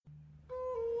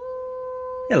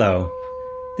Hello,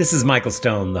 this is Michael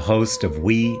Stone, the host of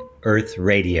We Earth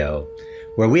Radio,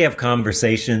 where we have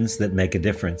conversations that make a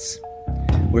difference.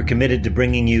 We're committed to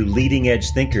bringing you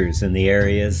leading-edge thinkers in the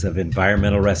areas of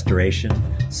environmental restoration,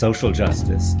 social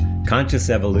justice, conscious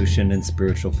evolution, and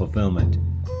spiritual fulfillment.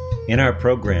 In our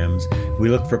programs, we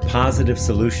look for positive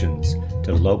solutions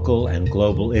to local and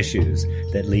global issues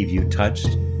that leave you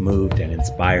touched, moved, and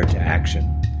inspired to action.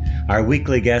 Our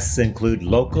weekly guests include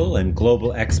local and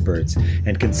global experts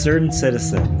and concerned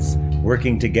citizens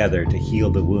working together to heal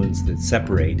the wounds that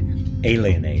separate,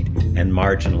 alienate, and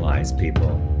marginalize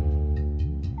people.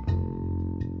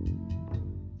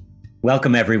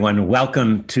 Welcome, everyone.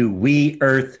 Welcome to We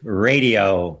Earth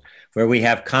Radio, where we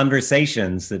have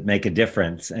conversations that make a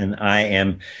difference. And I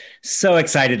am so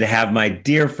excited to have my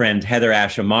dear friend Heather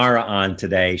Ash Amara on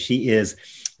today. She is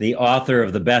the author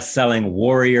of the best-selling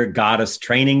Warrior Goddess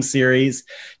Training Series,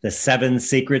 The 7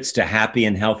 Secrets to Happy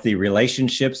and Healthy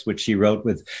Relationships, which she wrote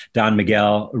with Don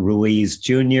Miguel Ruiz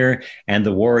Jr., and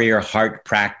the Warrior Heart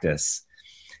Practice.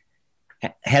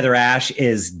 Heather Ash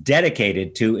is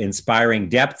dedicated to inspiring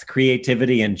depth,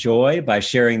 creativity, and joy by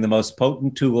sharing the most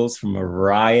potent tools from a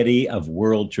variety of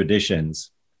world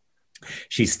traditions.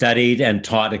 She studied and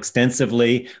taught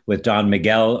extensively with Don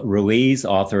Miguel Ruiz,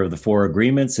 author of The 4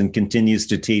 Agreements, and continues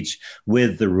to teach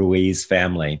with the Ruiz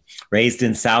family. Raised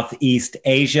in Southeast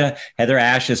Asia, Heather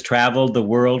Ash has traveled the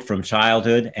world from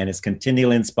childhood and is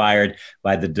continually inspired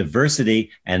by the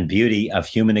diversity and beauty of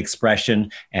human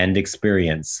expression and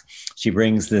experience. She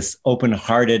brings this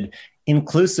open-hearted,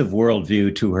 inclusive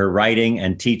worldview to her writing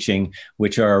and teaching,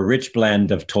 which are a rich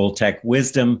blend of Toltec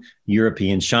wisdom,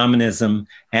 European shamanism,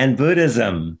 and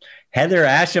Buddhism. Heather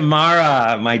Ash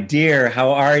Amara, my dear,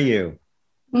 how are you?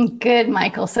 Good,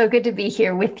 Michael. So good to be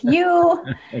here with you,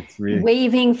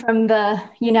 waving from the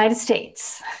United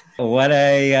States. What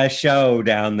a show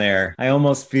down there. I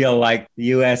almost feel like the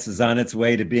U.S. is on its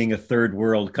way to being a third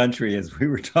world country, as we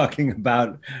were talking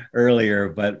about earlier.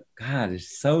 But God,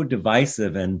 it's so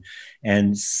divisive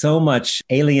and so much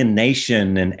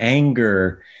alienation and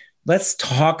anger. Let's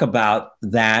talk about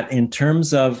that in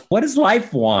terms of what does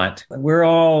life want? We're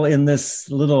all in this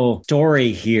little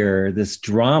story here, this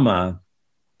drama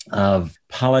of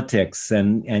politics,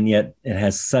 and yet it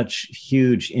has such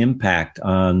huge impact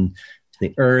on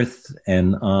the earth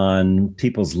and on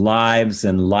people's lives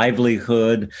and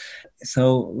livelihood.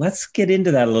 So let's get into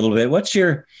that a little bit. What's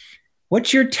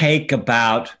your take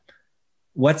about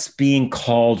what's being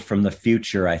called from the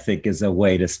future, I think, is a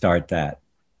way to start that.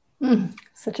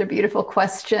 Such a beautiful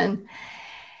question.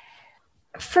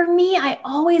 For me, I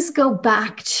always go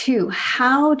back to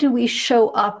how do we show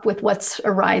up with what's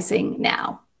arising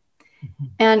now?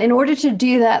 And in order to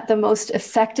do that the most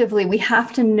effectively, we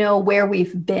have to know where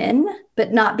we've been,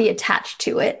 but not be attached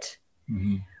to it.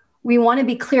 Mm-hmm. We want to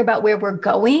be clear about where we're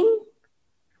going,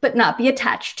 but not be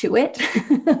attached to it.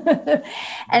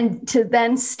 And to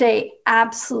then stay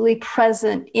absolutely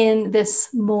present in this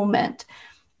moment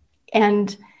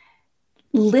and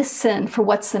listen for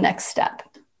what's the next step.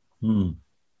 Yeah,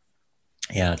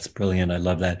 it's brilliant. I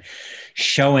love that.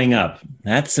 Showing up.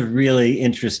 That's a really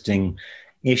interesting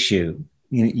issue.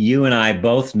 You and I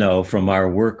both know from our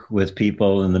work with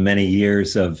people in the many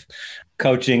years of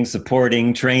coaching,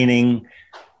 supporting, training,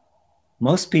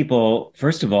 most people,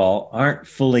 first of all, aren't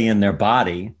fully in their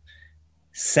body.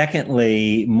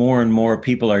 Secondly, more and more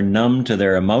people are numb to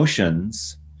their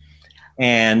emotions.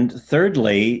 And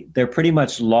thirdly, they're pretty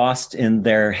much lost in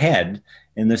their head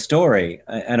in the story.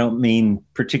 I don't mean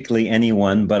particularly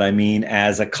anyone, but I mean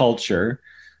as a culture,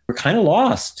 we're kind of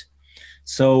lost.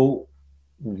 So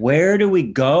where do we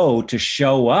go to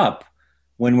show up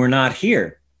when we're not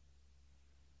here?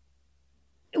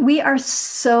 We are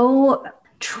so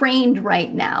trained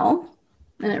right now,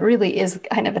 and it really is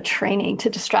kind of a training to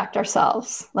distract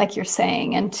ourselves, like you're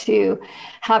saying, and to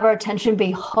have our attention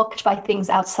be hooked by things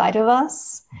outside of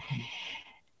us. Mm-hmm.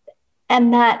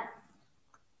 And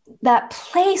that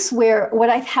place where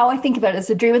how I think about it is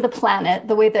the dream of the planet,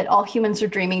 the way that all humans are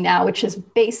dreaming now, which is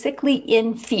basically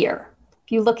in fear.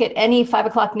 If you look at any 5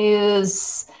 o'clock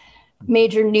news,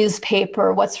 major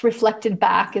newspaper, what's reflected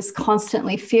back is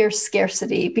constantly fear,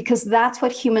 scarcity, because that's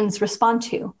what humans respond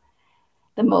to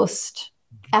the most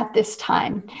at this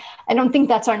time. I don't think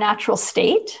that's our natural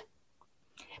state,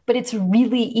 but it's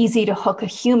really easy to hook a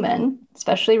human,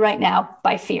 especially right now,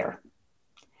 by fear.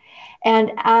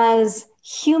 And as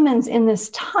humans in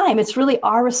this time, it's really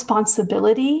our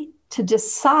responsibility to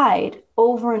decide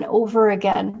over and over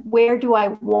again, where do I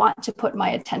want to put my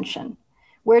attention?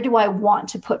 Where do I want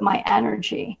to put my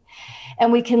energy?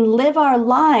 And we can live our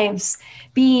lives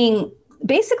being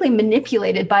basically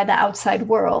manipulated by the outside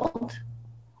world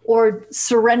or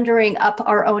surrendering up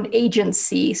our own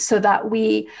agency so that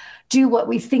we do what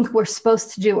we think we're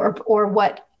supposed to do, or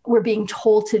what we're being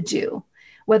told to do,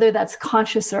 whether that's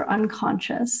conscious or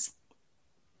unconscious.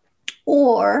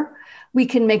 Or we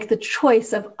can make the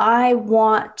choice of, I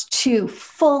want to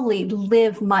fully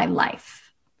live my life.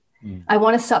 I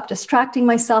want to stop distracting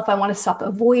myself. I want to stop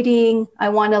avoiding. I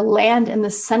want to land in the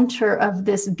center of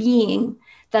this being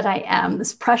that I am,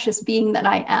 this precious being that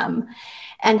I am,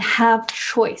 and have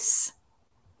choice.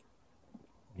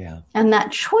 Yeah. And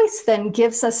that choice then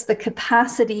gives us the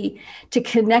capacity to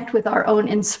connect with our own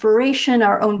inspiration,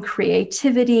 our own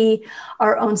creativity,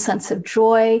 our own sense of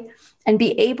joy, and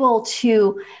be able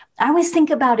to, I always think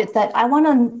about it that I want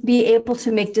to be able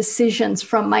to make decisions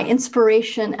from my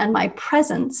inspiration and my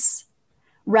presence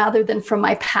rather than from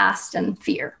my past and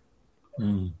fear.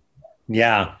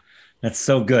 Yeah, that's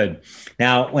so good.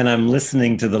 Now, when I'm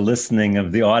listening to the listening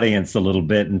of the audience a little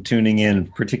bit and tuning in,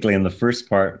 particularly in the first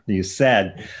part you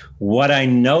said, what I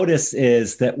notice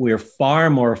is that we're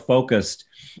far more focused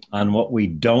on what we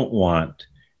don't want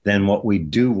than what we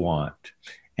do want.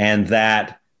 And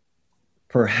that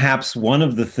perhaps one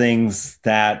of the things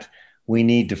that we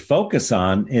need to focus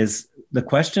on is the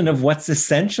question of what's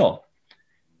essential.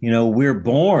 We're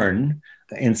born,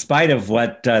 in spite of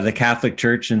what the Catholic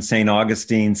Church and St.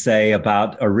 Augustine say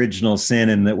about original sin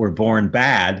and that we're born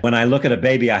bad. When I look at a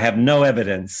baby, I have no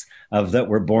evidence of that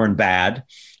we're born bad.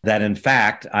 That in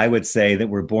fact, I would say that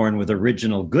we're born with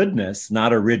original goodness,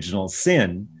 not original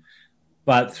sin.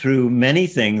 But through many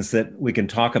things that we can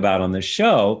talk about on the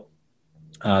show,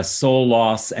 soul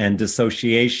loss and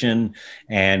dissociation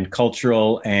and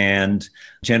cultural and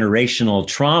generational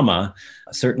trauma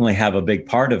certainly have a big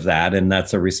part of that. And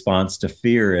that's a response to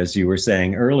fear, as you were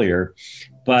saying earlier.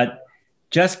 But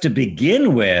just to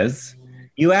begin with,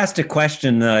 you asked a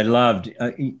question that I loved.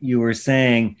 You were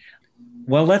saying,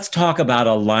 well, let's talk about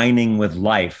aligning with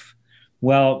life.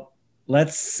 Well,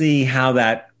 let's see how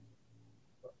that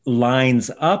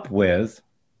lines up with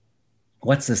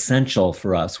what's essential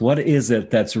for us. What is it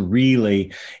that's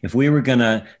really, if we were going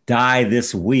to die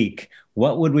this week,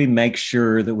 what would we make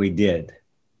sure that we did?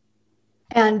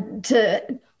 And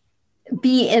to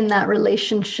be in that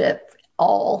relationship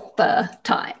all the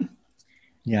time.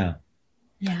 Yeah.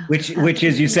 Yeah. Which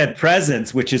is, you said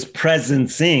presence, which is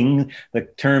presencing, the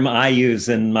term I use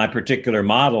in my particular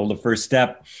model. The first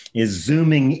step is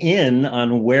zooming in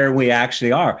on where we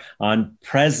actually are, on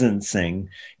presencing,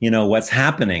 what's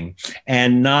happening,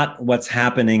 and not what's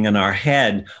happening in our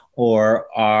head or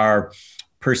our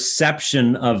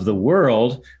perception of the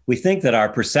world. We think that our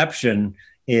perception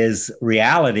is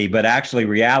reality, but actually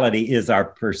reality is our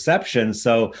perception.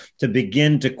 So to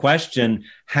begin to question,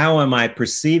 how am I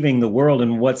perceiving the world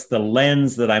and what's the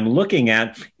lens that I'm looking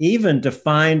at, even to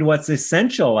find what's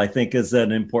essential, I think is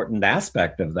an important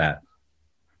aspect of that.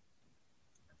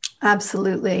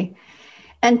 Absolutely.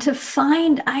 And to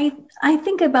find, I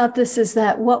think about this is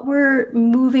that what we're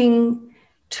moving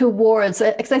towards,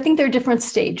 because I think there are different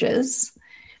stages,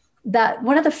 that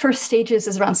one of the first stages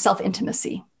is around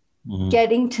self-intimacy. Mm-hmm.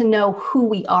 Getting to know who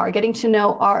we are, getting to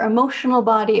know our emotional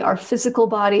body, our physical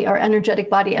body, our energetic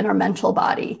body, and our mental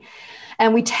body.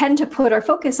 And we tend to put our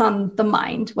focus on the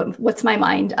mind. What's my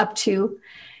mind up to?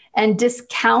 And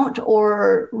discount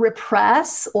or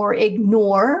repress or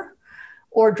ignore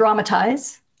or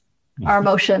dramatize our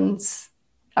emotions,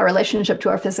 our relationship to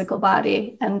our physical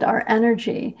body and our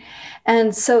energy.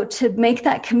 And so to make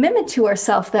that commitment to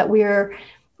ourselves that we're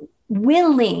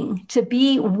willing to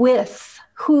be with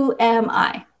who am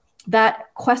I?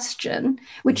 That question,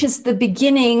 which is the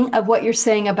beginning of what you're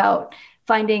saying about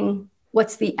finding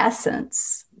what's the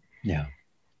essence. Yeah.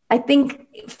 I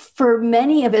think for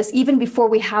many of us, even before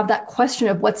we have that question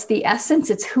of what's the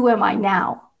essence, it's who am I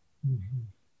now? Mm-hmm.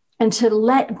 And to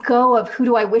let go of who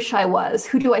do I wish I was?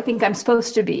 Who do I think I'm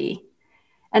supposed to be?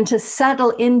 And to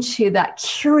settle into that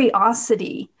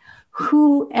curiosity.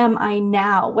 Who am I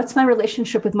now? What's my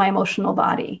relationship with my emotional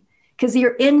body? Because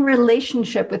you're in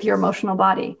relationship with your emotional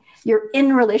body. You're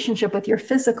in relationship with your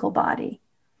physical body.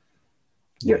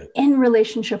 You're in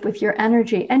relationship with your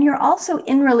energy. And you're also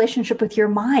in relationship with your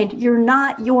mind. You're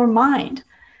not your mind.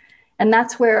 And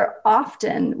that's where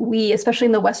often we, especially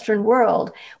in the Western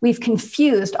world, we've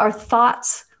confused our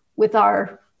thoughts with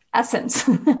our essence,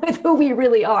 with who we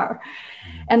really are.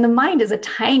 And the mind is a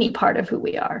tiny part of who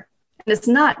we are. And it's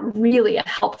not really a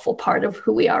helpful part of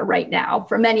who we are right now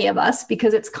for many of us,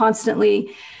 because it's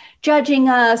constantly judging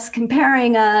us,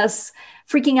 comparing us,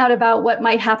 freaking out about what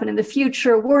might happen in the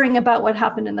future, worrying about what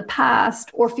happened in the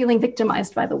past, or feeling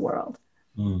victimized by the world.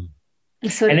 Mm.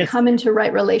 And so to come into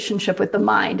right relationship with the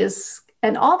mind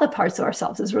and all the parts of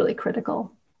ourselves is really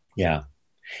critical. Yeah.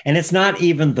 And it's not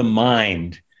even the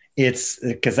mind. It's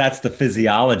because that's the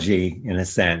physiology in a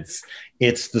sense.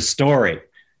 It's the story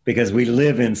because we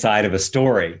live inside of a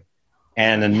story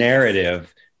and a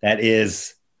narrative that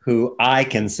is who I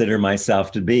consider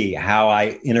myself to be, how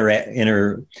I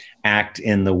interact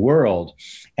in the world.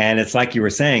 And it's like you were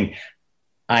saying,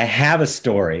 I have a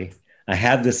story. I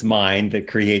have this mind that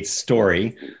creates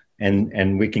story,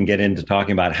 and we can get into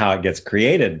talking about how it gets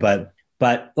created. But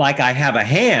like I have a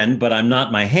hand, but I'm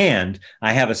not my hand.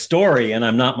 I have a story, and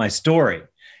I'm not my story.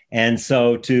 And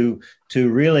so to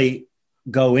really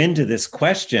go into this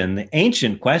question, the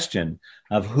ancient question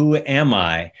of who am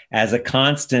I, as a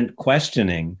constant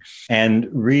questioning, and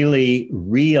really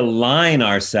realign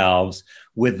ourselves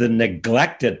with the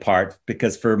neglected part,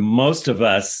 because for most of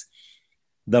us,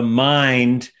 the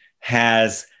mind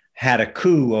has had a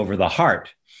coup over the heart.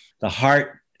 The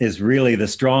heart is really the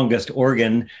strongest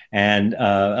organ, and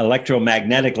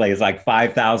electromagnetically is like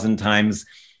 5,000 times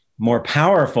more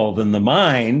powerful than the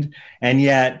mind. And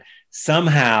yet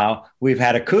somehow we've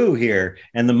had a coup here,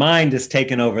 and the mind has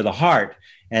taken over the heart,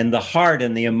 and the heart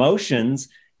and the emotions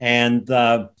and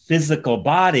the physical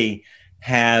body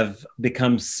have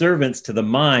become servants to the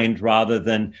mind rather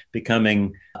than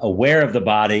becoming aware of the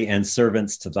body and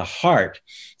servants to the heart.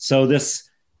 So this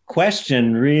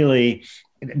question really,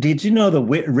 did you know the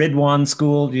Ridwan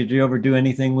School? Did you ever do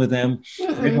anything with them?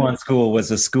 Mm-mm. Ridwan School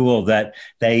was a school that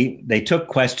they took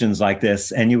questions like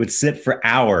this, and you would sit for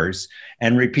hours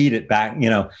and repeat it back.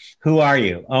 Who are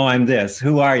you? Oh, I'm this.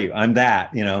 Who are you? I'm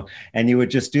that. And you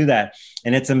would just do that.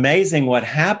 And it's amazing what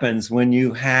happens when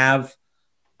you have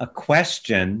a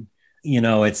question.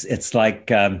 It's like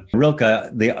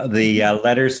Rilke, the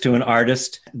letters to an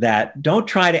artist, that don't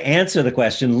try to answer the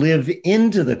question, live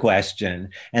into the question,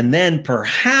 and then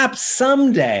perhaps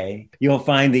someday you'll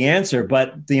find the answer.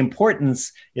 But the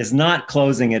importance is not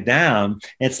closing it down.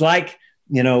 It's like,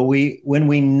 when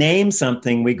we name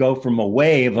something, we go from a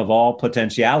wave of all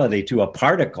potentiality to a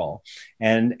particle,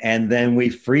 and then we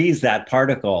freeze that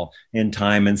particle in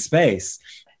time and space.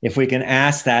 If we can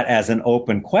ask that as an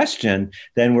open question,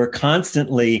 then we're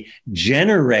constantly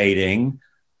generating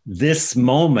this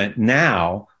moment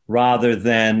now rather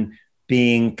than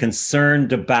being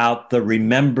concerned about the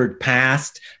remembered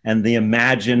past and the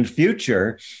imagined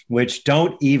future, which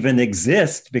don't even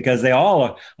exist because they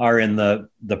all are in the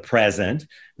present.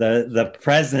 The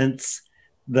presence,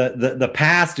 the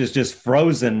past is just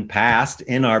frozen past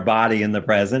in our body in the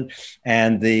present,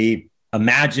 and the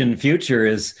imagined future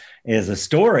is a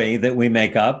story that we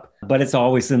make up, but it's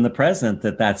always in the present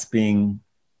that's being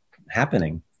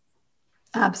happening.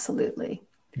 Absolutely.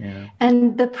 Yeah.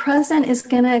 And the present is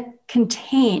going to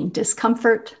contain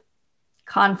discomfort,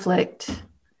 conflict,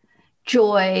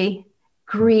 joy,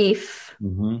 grief,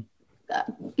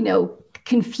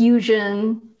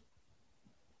 confusion.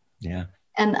 Yeah.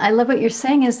 And I love what you're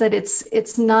saying is that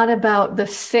it's not about the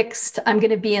fixed, I'm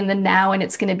going to be in the now and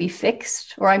it's going to be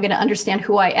fixed, or I'm going to understand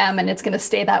who I am and it's going to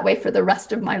stay that way for the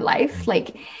rest of my life.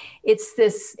 Like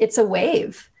it's a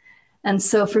wave. And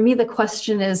so for me, the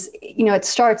question is, it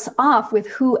starts off with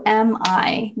who am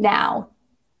I now?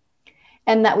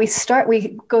 And that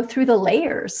we go through the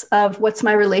layers of what's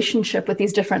my relationship with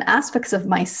these different aspects of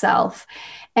myself,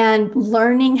 and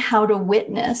learning how to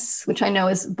witness, which I know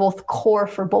is both core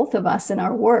for both of us in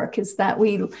our work, is that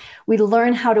we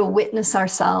learn how to witness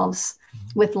ourselves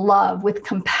with love, with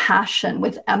compassion,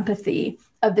 with empathy,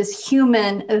 of this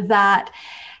human that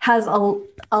has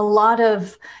a lot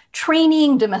of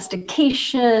training,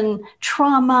 domestication,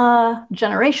 trauma,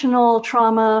 generational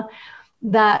trauma,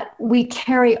 that we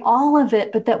carry all of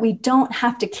it, but that we don't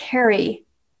have to carry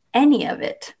any of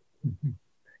it.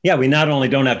 Yeah, we not only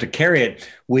don't have to carry it,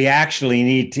 we actually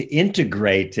need to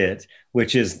integrate it,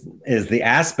 which is the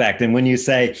aspect. And when you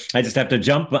say, I just have to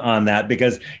jump on that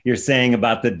because you're saying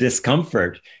about the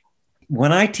discomfort.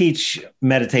 When I teach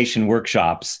meditation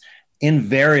workshops,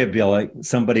 invariably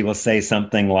somebody will say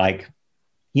something like,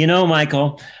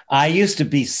 Michael, I used to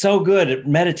be so good at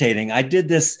meditating. I did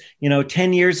this,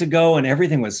 10 years ago, and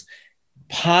everything was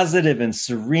positive and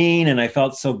serene, and I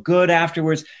felt so good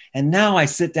afterwards. And now I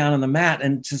sit down on the mat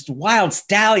and just wild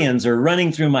stallions are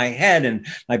running through my head and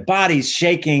my body's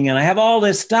shaking and I have all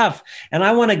this stuff and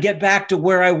I want to get back to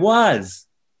where I was.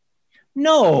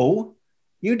 No,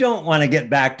 you don't want to get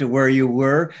back to where you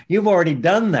were. You've already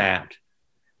done that.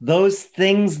 Those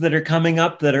things that are coming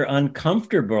up that are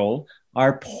uncomfortable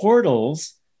are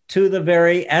portals to the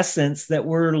very essence that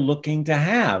we're looking to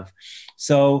have.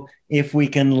 So if we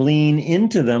can lean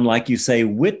into them, like you say,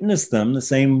 witness them, the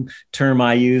same term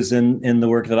I use in the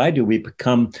work that I do, we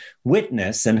become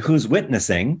witness. And who's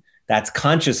witnessing? That's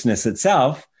consciousness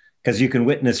itself. because you can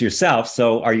witness yourself.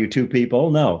 So are you two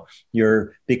people? No,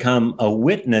 you're become a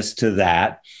witness to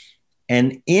that.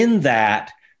 And in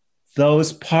that,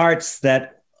 those parts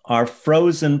that are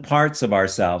frozen parts of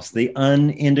ourselves, the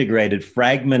unintegrated,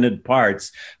 fragmented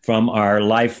parts from our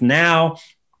life now,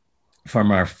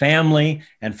 from our family,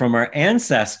 and from our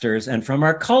ancestors, and from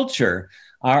our culture,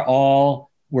 are all,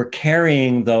 we're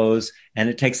carrying those. And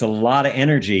it takes a lot of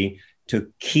energy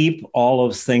to keep all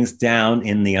those things down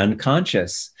in the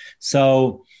unconscious.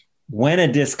 So when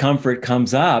a discomfort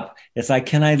comes up, it's like,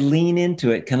 can I lean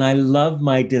into it? Can I love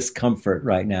my discomfort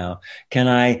right now? Can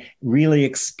I really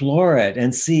explore it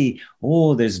and see,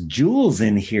 oh, there's jewels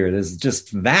in here. There's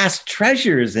just vast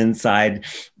treasures inside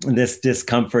this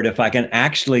discomfort. If I can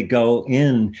actually go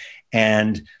in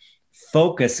and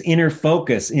focus, inner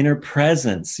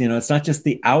presence, it's not just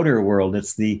the outer world,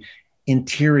 it's the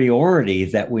interiority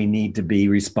that we need to be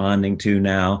responding to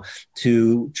now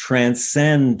to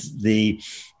transcend the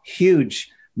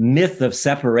huge myth of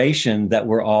separation that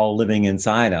we're all living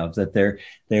inside of, that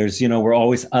there's, we're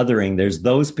always othering. There's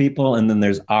those people, and then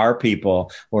there's our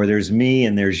people, or there's me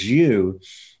and there's you.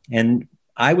 And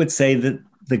I would say that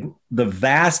the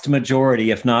vast majority,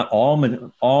 if not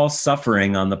all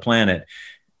suffering on the planet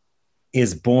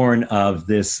is born of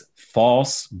this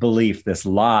false belief, this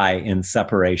lie in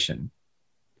separation.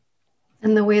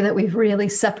 And the way that we've really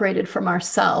separated from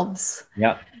ourselves,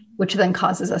 which then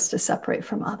causes us to separate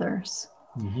from others.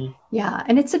 Mm-hmm. Yeah.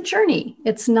 And it's a journey.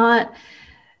 It's not,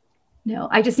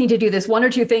 I just need to do this one or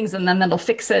two things and then that'll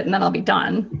fix it and then I'll be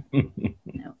done.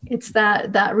 It's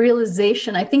that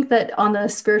realization. I think that on the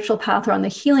spiritual path or on the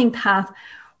healing path,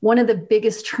 one of the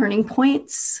biggest turning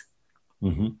points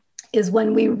is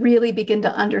when we really begin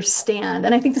to understand.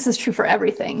 And I think this is true for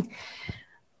everything.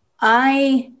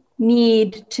 I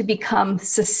need to become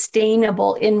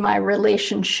sustainable in my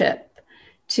relationship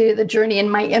to the journey in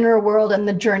my inner world and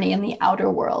the journey in the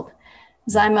outer world.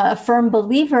 Because I'm a firm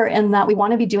believer in that we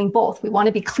want to be doing both. We want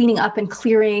to be cleaning up and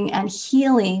clearing and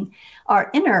healing our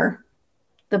inner,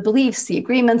 the beliefs, the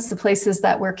agreements, the places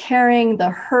that we're carrying, the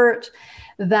hurt,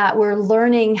 that we're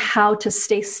learning how to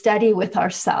stay steady with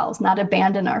ourselves, not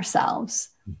abandon ourselves.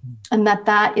 And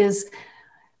that is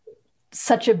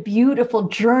such a beautiful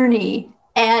journey.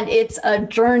 And it's a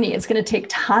journey. It's going to take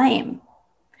time.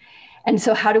 And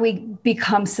so how do we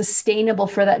become sustainable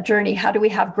for that journey? How do we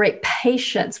have great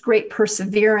patience, great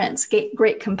perseverance,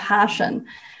 great compassion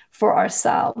for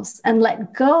ourselves, and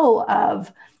let go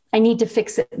of, I need to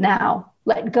fix it now.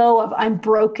 Let go of, I'm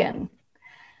broken.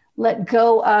 Let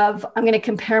go of, I'm going to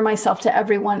compare myself to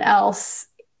everyone else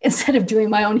instead of doing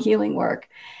my own healing work,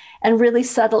 and really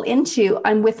settle into,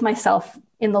 I'm with myself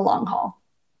in the long haul.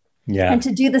 Yeah. And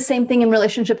to do the same thing in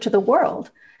relationship to the world.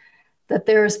 That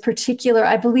there's particular,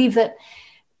 I believe that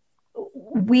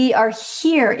we are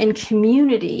here in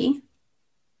community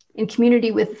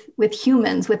with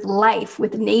humans, with life,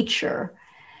 with nature,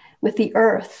 with the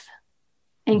earth,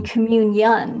 in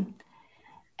communion.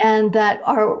 And that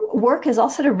our work is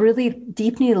also to really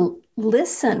deeply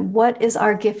listen. What is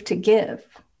our gift to give?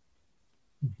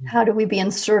 How do we be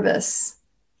in service?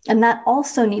 And that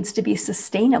also needs to be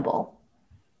sustainable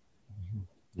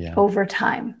over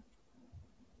time.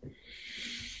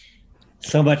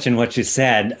 So much in what you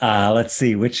said. Let's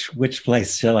see, which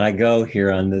place shall I go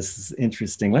here on this? Is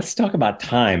interesting. Let's talk about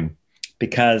time,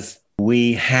 because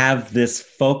we have this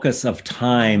focus of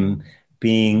time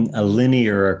being a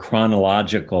linear or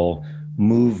chronological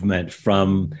movement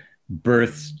from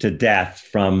birth to death,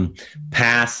 from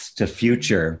past to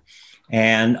future.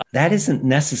 And that isn't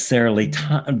necessarily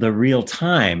the real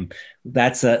time.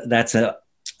 That's a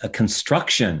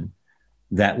construction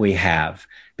that we have,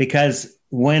 because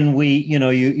when we,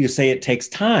 you say it takes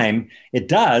time, it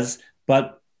does,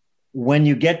 but when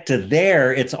you get to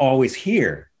there, it's always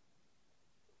here.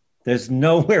 There's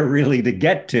nowhere really to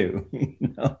get to,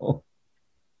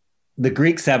 The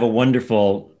Greeks have a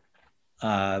wonderful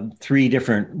 3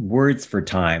 different words for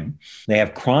time. They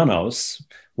have chronos,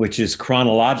 which is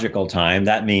chronological time.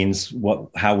 That means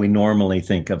how we normally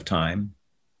think of time.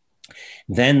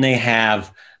 Then they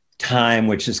have time,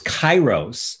 which is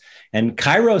kairos. And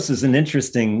kairos is an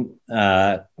interesting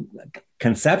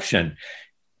conception.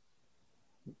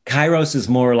 Kairos is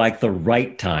more like the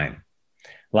right time,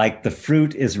 like the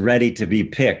fruit is ready to be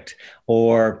picked.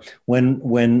 Or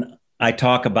when I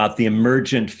talk about the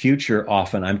emergent future,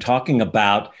 often I'm talking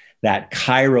about that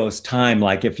kairos time.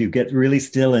 Like if you get really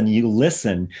still and you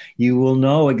listen, you will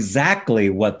know exactly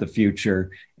what the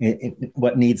future,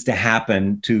 what needs to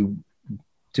happen to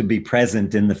to be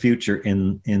present in the future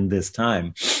in this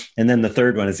time. And then the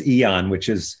third one is eon, which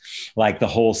is like the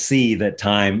whole sea, that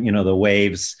time, the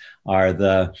waves are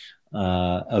the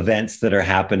events that are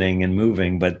happening and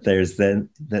moving, but there's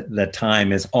the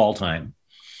time is all time.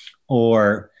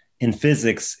 Or in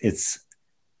physics, it's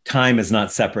time is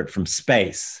not separate from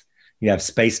space. You have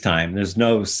space-time. There's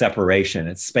no separation.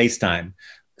 It's space-time.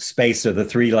 Space are the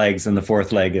three legs, and the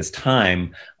fourth leg is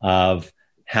time, of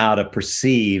how to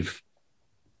perceive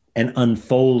an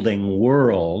unfolding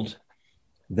world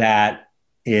that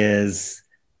is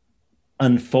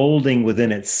unfolding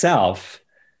within itself,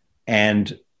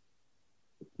 and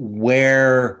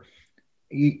where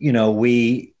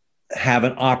we have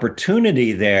an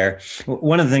opportunity there.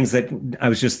 One of the things that I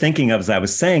was just thinking of as I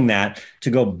was saying that, to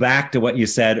go back to what you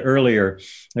said earlier,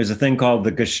 there's a thing called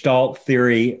the Gestalt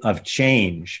theory of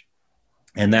change.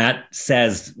 And that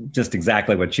says just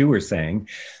exactly what you were saying,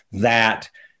 that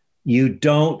you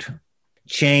don't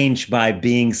change by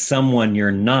being someone you're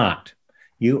not.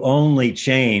 You only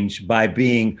change by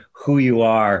being who you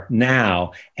are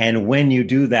now. And when you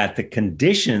do that, the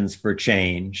conditions for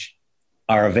change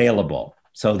are available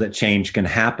so that change can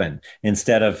happen.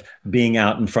 Instead of being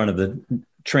out in front of the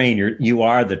train, you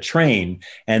are the train,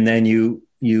 and then you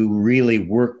really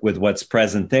work with what's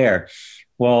present there.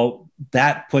 Well,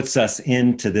 that puts us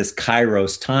into this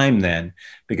Kairos time then,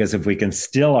 because if we can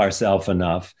still ourselves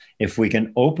enough, if we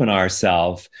can open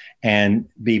ourselves and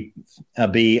be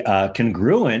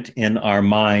congruent in our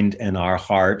mind and our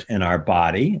heart and our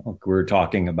body, like we're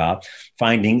talking about,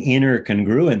 finding inner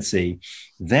congruency,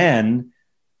 then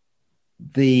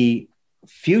the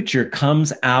future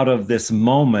comes out of this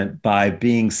moment by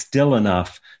being still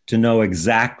enough to know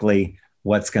exactly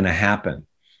what's going to happen.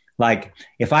 Like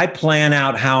if I plan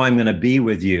out how I'm going to be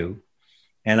with you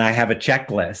and I have a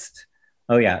checklist,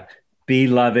 oh yeah, be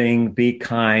loving, be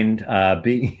kind,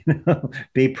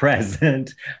 be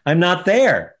present. I'm not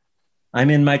there.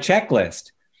 I'm in my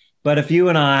checklist. But if you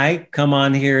and I come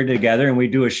on here together and we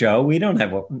do a show, we don't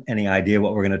have any idea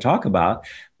what we're going to talk about.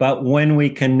 But when we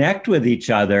connect with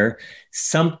each other,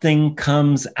 something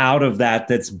comes out of that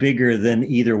that's bigger than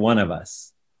either one of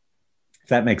us. If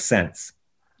that makes sense.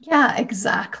 Yeah,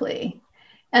 exactly.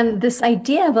 And this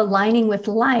idea of aligning with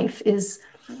life is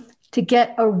to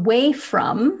get away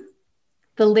from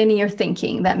the linear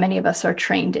thinking that many of us are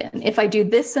trained in. If I do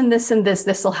this and this and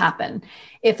this will happen.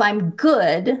 If I'm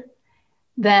good,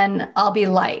 then I'll be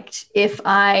liked. If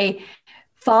I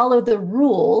follow the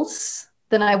rules,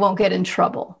 then I won't get in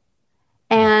trouble.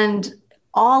 And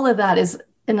all of that is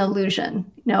an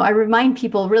illusion. I remind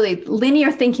people, really,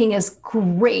 linear thinking is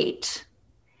great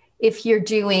if you're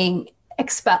doing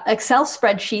Excel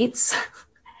spreadsheets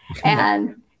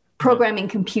and programming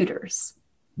computers.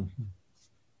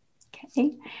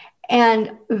 Okay.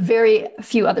 And very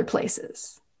few other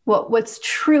places. What's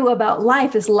true about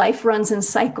life is life runs in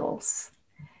cycles.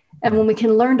 And when we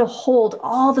can learn to hold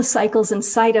all the cycles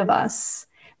inside of us,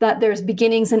 that there's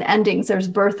beginnings and endings, there's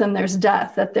birth and there's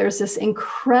death, that there's this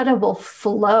incredible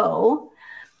flow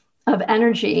of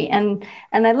energy. And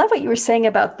I love what you were saying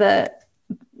about the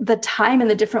time and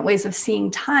the different ways of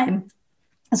seeing time,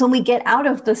 is when we get out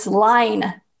of this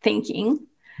line thinking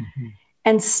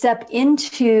and step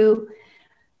into,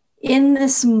 in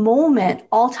this moment,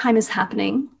 all time is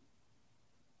happening.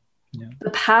 Yeah. The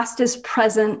past is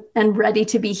present and ready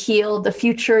to be healed. The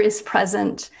future is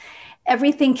present.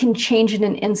 Everything can change in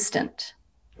an instant,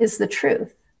 is the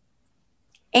truth.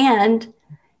 And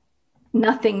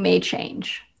nothing may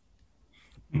change.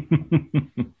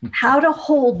 How to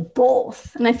hold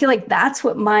both. And I feel like that's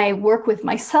what my work with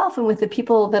myself and with the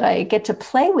people that I get to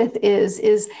play with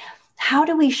is how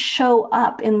do we show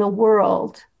up in the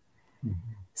world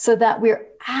so that we're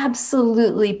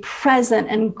absolutely present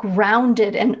and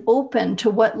grounded and open to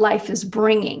what life is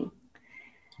bringing.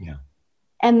 Yeah.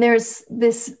 And there's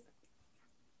this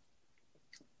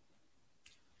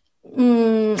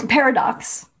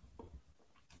paradox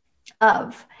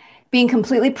of being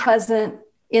completely present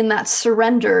in that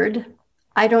surrendered,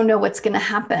 I don't know what's going to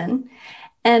happen,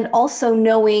 and also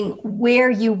knowing where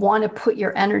you want to put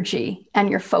your energy and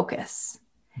your focus.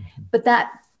 But that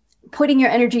putting your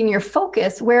energy and your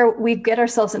focus, where we get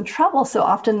ourselves in trouble so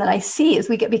often that I see, is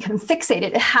we become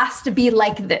fixated. It has to be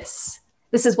like this.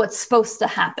 This is what's supposed to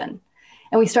happen.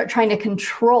 And we start trying to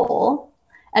control.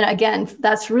 And again,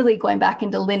 that's really going back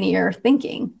into linear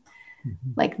thinking.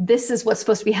 Like, this is what's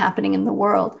supposed to be happening in the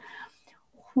world.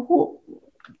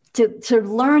 To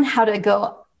learn how to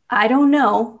go, I don't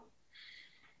know.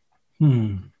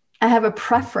 I have a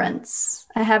preference.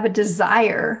 I have a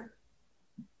desire.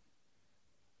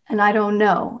 And I don't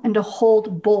know. And to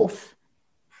hold both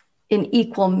in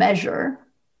equal measure.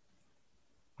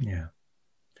 Yeah.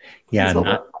 Yeah. Is what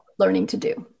we're learning to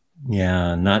do.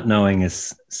 Yeah. Not knowing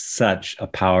is such a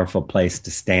powerful place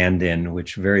to stand in,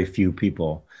 which very few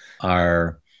people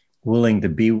are willing to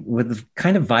be with the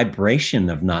kind of vibration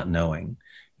of not knowing,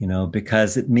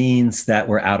 because it means that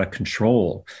we're out of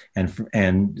control.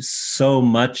 And so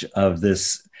much of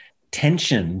this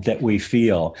tension that we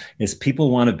feel is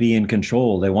people want to be in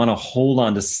control. They want to hold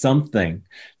on to something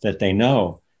that they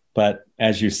know. But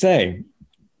as you say,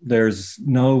 there's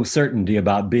no certainty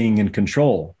about being in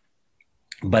control.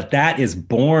 But that is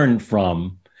born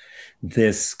from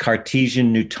this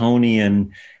Cartesian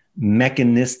Newtonian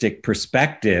mechanistic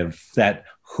perspective that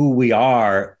who we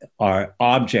are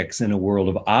objects in a world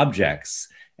of objects,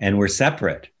 and we're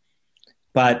separate.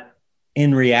 But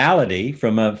in reality,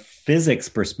 from a physics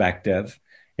perspective,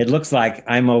 it looks like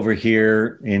I'm over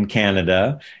here in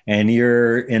Canada and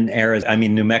you're in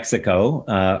New Mexico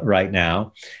right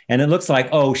now. And it looks like,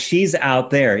 oh, she's out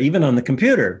there, even on the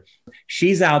computer.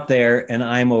 She's out there and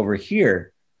I'm over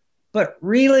here. But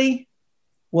really?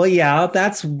 Well, yeah,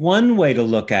 that's one way to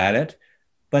look at it.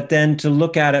 But then to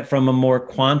look at it from a more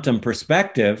quantum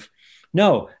perspective,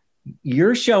 no,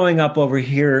 you're showing up over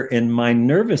here in my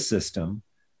nervous system,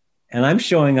 and I'm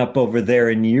showing up over there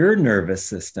in your nervous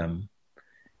system.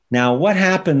 Now, what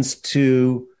happens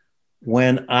to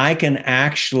when I can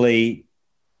actually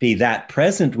be that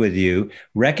present with you,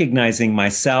 recognizing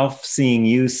myself, seeing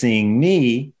you, seeing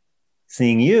me,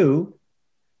 seeing you?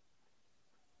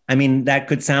 I mean, that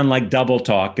could sound like double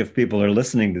talk if people are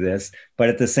listening to this, but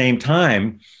at the same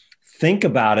time, think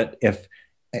about it.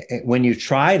 When you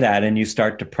try that and you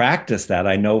start to practice that,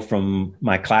 I know from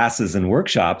my classes and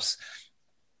workshops,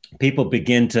 people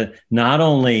begin to not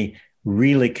only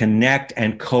really connect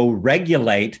and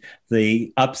co-regulate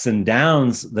the ups and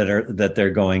downs that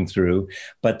they're going through,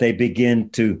 but they begin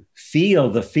to feel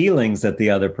the feelings that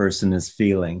the other person is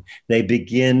feeling. They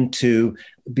begin to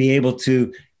be able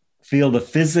to feel the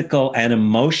physical and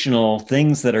emotional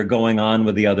things that are going on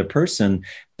with the other person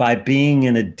by being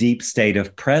in a deep state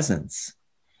of presence.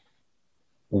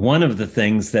 One of the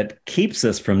things that keeps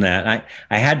us from that,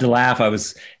 I had to laugh. I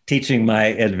was teaching my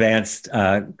advanced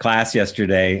class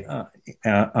yesterday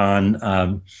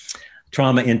on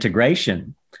trauma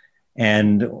integration.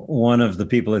 And one of the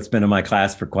people that's been in my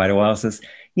class for quite a while says,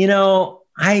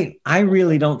 I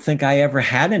really don't think I ever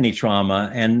had any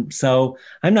trauma. And so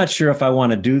I'm not sure if I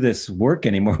want to do this work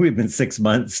anymore. We've been 6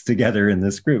 months together in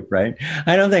this group, right?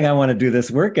 I don't think I want to do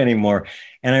this work anymore.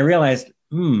 And I realized,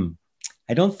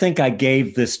 I don't think I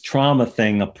gave this trauma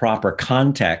thing a proper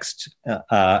context.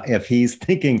 If he's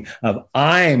thinking of,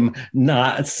 I'm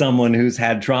not someone who's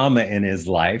had trauma in his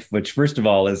life, which first of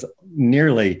all is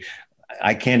nearly,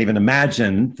 I can't even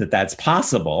imagine that that's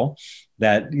possible.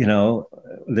 That,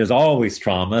 there's always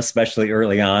trauma, especially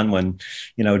early on when,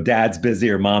 dad's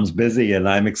busy or mom's busy and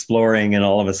I'm exploring and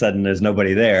all of a sudden there's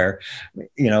nobody there,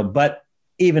 but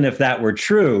even if that were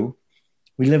true,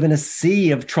 we live in a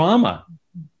sea of trauma.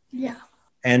 Yeah.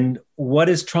 And what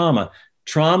is trauma?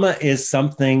 Trauma is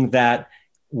something that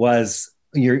was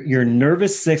your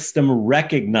nervous system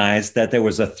recognized that there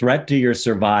was a threat to your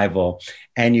survival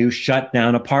and you shut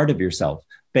down a part of yourself.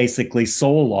 Basically,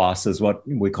 soul loss is what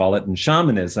we call it in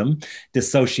shamanism,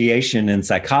 dissociation in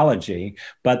psychology,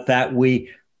 but that we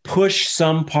push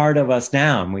some part of us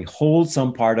down. We hold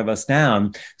some part of us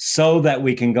down so that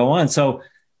we can go on. So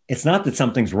it's not that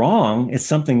something's wrong. It's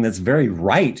something that's very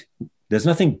right. There's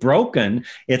nothing broken.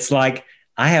 It's like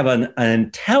I have an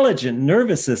intelligent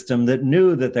nervous system that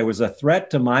knew that there was a threat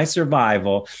to my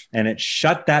survival and it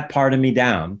shut that part of me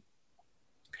down.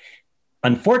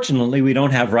 Unfortunately, we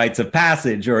don't have rites of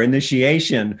passage or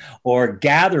initiation or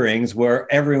gatherings where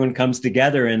everyone comes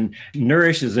together and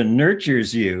nourishes and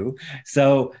nurtures you.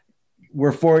 So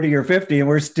we're 40 or 50 and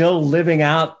we're still living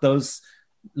out those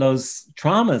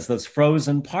traumas, those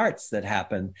frozen parts that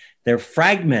happen. They're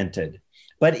fragmented.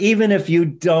 But even if you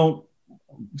don't,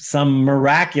 some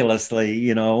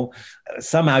miraculously,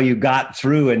 somehow you got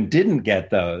through and didn't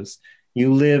get those,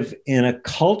 you live in a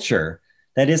culture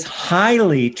that is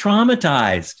highly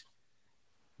traumatized.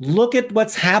 Look at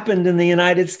what's happened in the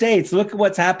United States. Look at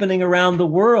what's happening around the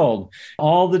world,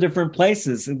 all the different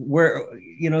places where,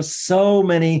 so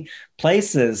many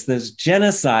places, there's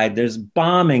genocide, there's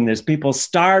bombing, there's people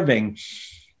starving.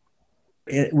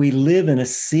 We live in a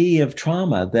sea of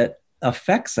trauma that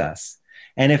affects us.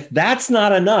 And if that's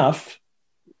not enough,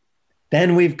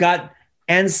 then we've got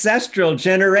ancestral,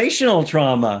 generational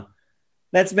trauma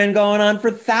that's been going on for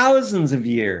thousands of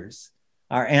years.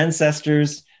 Our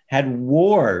ancestors had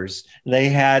wars. They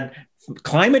had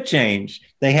climate change,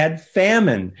 they had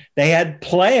famine, they had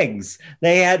plagues,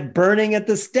 they had burning at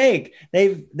the stake.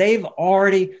 They've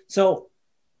already, so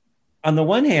on the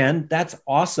one hand, that's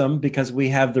awesome because we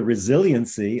have the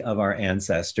resiliency of our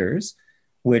ancestors,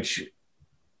 which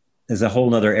is a whole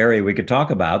nother area we could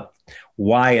talk about,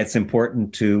 why it's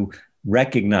important to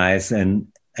recognize and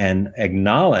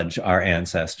acknowledge our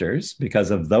ancestors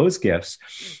because of those gifts,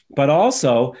 but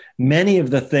also many of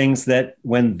the things that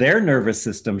when their nervous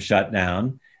system shut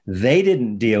down, they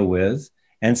didn't deal with.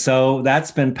 And so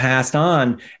that's been passed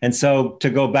on. And so to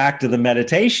go back to the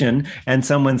meditation and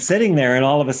someone sitting there and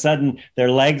all of a sudden their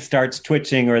leg starts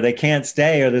twitching or they can't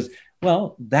stay or there's,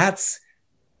 well, that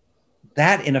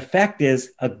in effect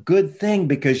is a good thing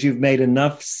because you've made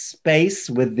enough space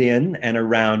within and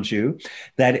around you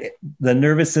that the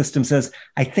nervous system says,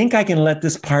 I think I can let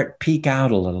this part peek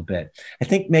out a little bit. I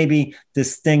think maybe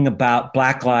this thing about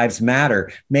Black Lives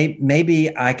Matter,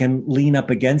 maybe I can lean up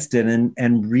against it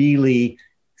and really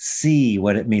see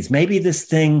what it means. Maybe this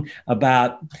thing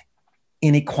about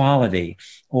inequality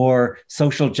or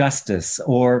social justice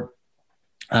or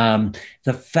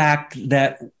the fact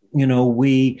that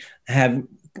we have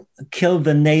killed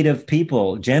the native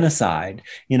people, genocide.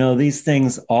 These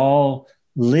things all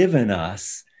live in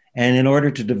us. And in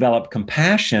order to develop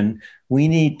compassion, we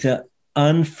need to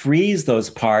unfreeze those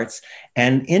parts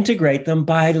and integrate them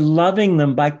by loving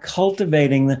them, by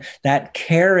cultivating that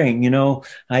caring.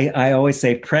 I always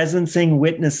say presencing,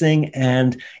 witnessing,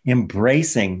 and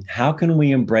embracing. How can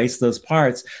we embrace those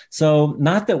parts? So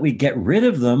not that we get rid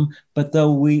of them, but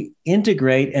though we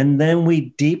integrate and then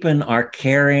we deepen our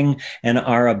caring and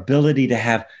our ability to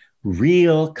have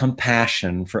real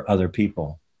compassion for other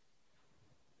people.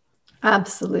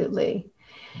 Absolutely.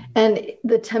 And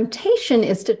the temptation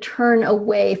is to turn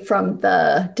away from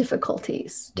the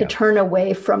difficulties, to turn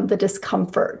away from the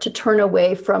discomfort, to turn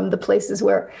away from the places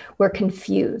where we're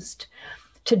confused,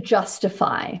 to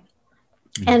justify.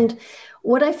 Mm-hmm. And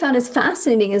what I found is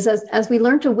fascinating is as we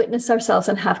learn to witness ourselves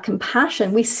and have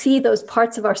compassion, we see those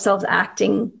parts of ourselves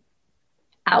acting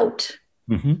out.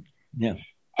 Mm-hmm. Yeah.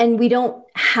 And we don't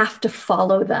have to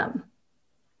follow them.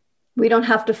 We don't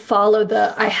have to follow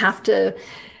I have to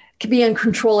be in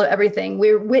control of everything.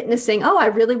 We're witnessing, I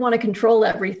really want to control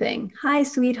everything. Hi,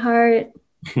 sweetheart.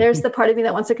 There's the part of me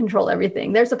that wants to control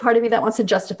everything. There's a part of me that wants to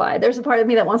justify. There's a part of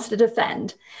me that wants to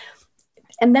defend.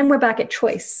 And then we're back at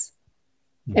choice.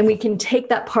 And we can take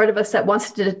that part of us that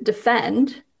wants to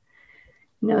defend,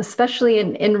 especially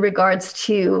in regards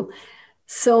to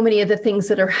so many of the things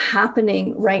that are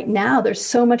happening right now. There's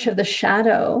so much of the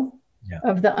shadow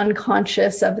of the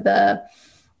unconscious, of the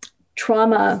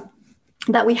trauma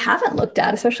that we haven't looked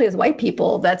at, especially as white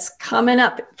people, that's coming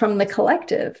up from the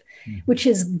collective, which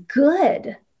is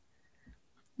good.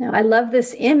 Now, I love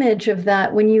this image of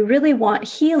that when you really want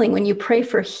healing, when you pray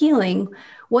for healing,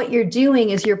 what you're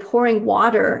doing is you're pouring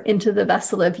water into the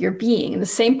vessel of your being. And the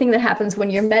same thing that happens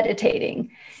when you're meditating,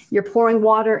 you're pouring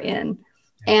water in,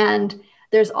 and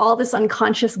there's all this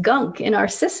unconscious gunk in our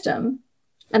system,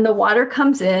 and the water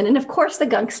comes in, and of course the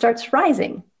gunk starts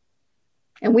rising.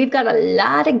 And we've got a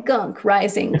lot of gunk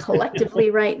rising collectively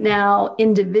right now,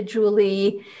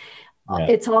 individually. Yeah.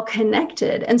 It's all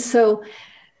connected. And so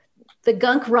the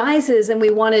gunk rises and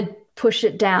we want to push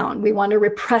it down. We want to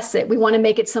repress it. We want to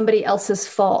make it somebody else's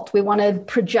fault. We want to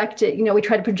project it. We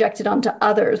try to project it onto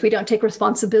others. We don't take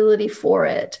responsibility for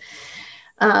it.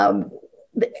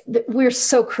 We're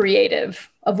so creative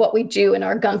of what we do in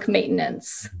our gunk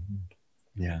maintenance.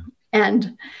 Yeah.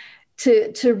 And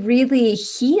to really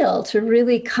heal, to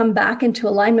really come back into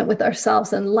alignment with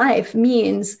ourselves and life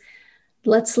means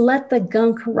let's let the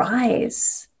gunk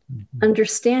rise,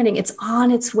 understanding it's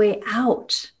on its way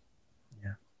out.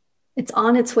 Yeah. It's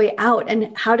on its way out.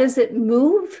 And how does it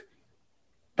move?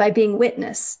 By being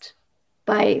witnessed,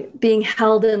 by being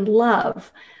held in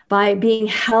love, by being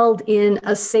held in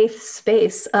a safe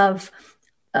space of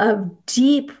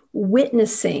deep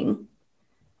witnessing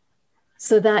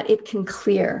so that it can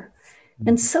clear.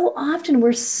 And so often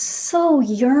we're so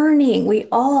yearning, we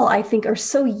all, I think, are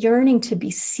so yearning to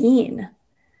be seen,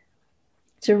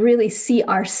 to really see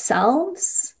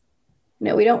ourselves.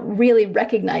 We don't really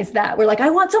recognize that. We're like, I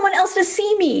want someone else to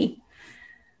see me,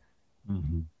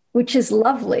 which is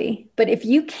lovely. But if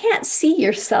you can't see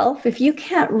yourself, if you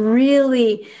can't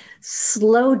really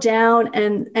slow down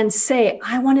and say,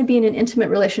 I want to be in an intimate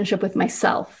relationship with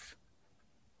myself,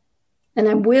 and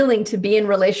I'm willing to be in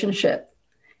relationship.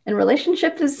 And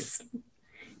relationship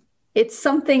it's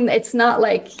something, it's not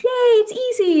like, yay, it's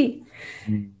easy.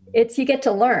 It's you get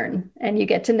to learn and you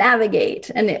get to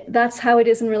navigate. And that's how it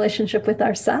is in relationship with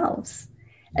ourselves.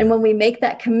 And when we make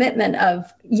that commitment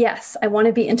of, yes, I want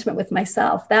to be intimate with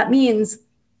myself, that means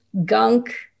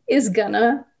gunk is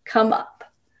gonna come up.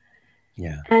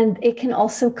 Yeah. And it can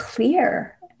also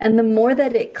clear. And the more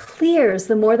that it clears,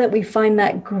 the more that we find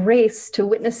that grace to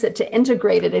witness it, to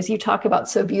integrate it, as you talk about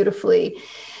so beautifully,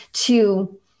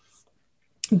 to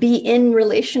be in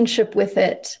relationship with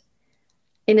it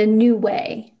in a new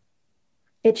way.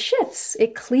 It shifts,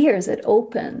 it clears, it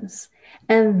opens.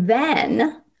 And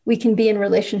then we can be in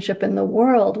relationship in the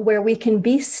world where we can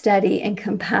be steady and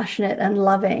compassionate and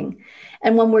loving.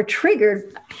 And when we're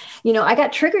triggered, I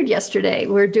got triggered yesterday.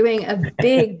 We're doing a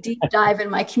big deep dive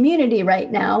in my community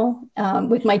right now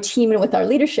with my team and with our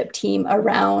leadership team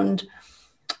around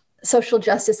social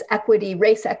justice, equity,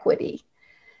 race equity.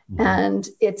 Mm-hmm. And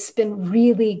it's been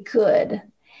really good.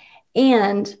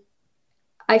 And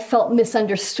I felt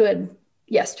misunderstood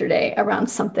yesterday around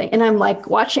something. And I'm like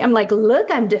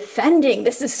look, I'm defending.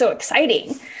 This is so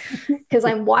exciting because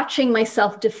I'm watching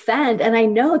myself defend. And I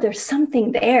know there's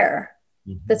something there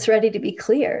that's ready to be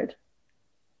cleared.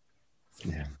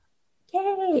 Yeah.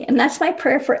 Yay. And that's my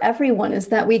prayer for everyone, is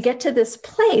that we get to this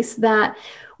place that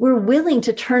we're willing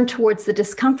to turn towards the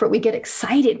discomfort. We get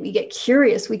excited, we get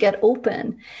curious, we get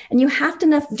open. And you have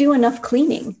to do enough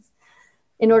cleaning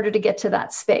in order to get to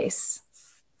that space.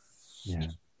 Yeah.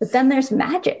 But then there's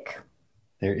magic.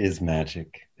 There is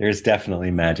magic. There's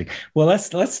definitely magic. Well,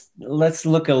 let's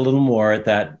look a little more at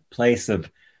that place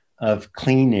of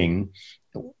cleaning.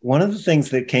 One of the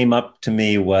things that came up to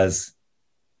me was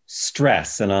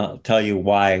stress, and I'll tell you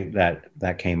why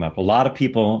that came up. A lot of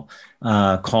people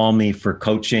call me for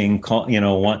coaching.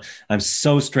 I'm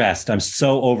so stressed. I'm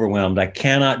so overwhelmed. I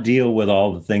cannot deal with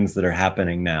all the things that are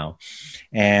happening now.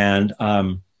 And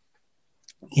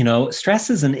stress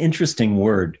is an interesting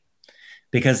word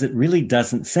because it really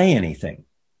doesn't say anything.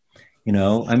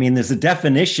 There's a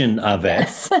definition of it,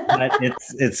 but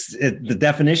the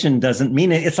definition doesn't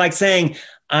mean it. It's like saying,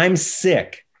 I'm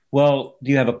sick. Well,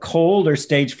 do you have a cold or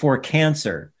stage 4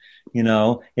 cancer?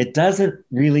 It doesn't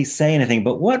really say anything.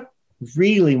 But what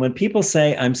really, when people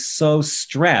say, I'm so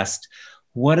stressed,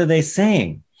 what are they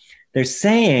saying?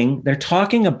 They're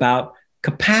talking about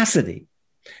capacity.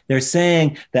 They're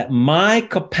saying that my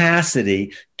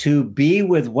capacity to be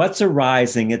with what's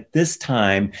arising at this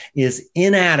time is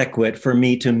inadequate for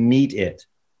me to meet it.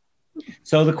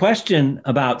 So the question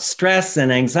about stress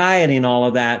and anxiety and all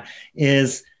of that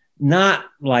is not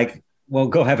like, well,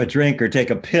 go have a drink or take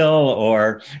a pill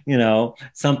or,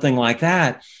 something like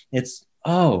that. It's,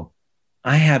 I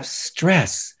have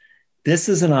stress. This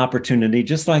is an opportunity,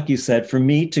 just like you said, for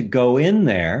me to go in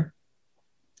there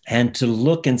and to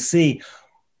look and see,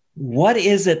 what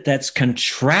is it that's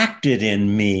contracted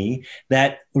in me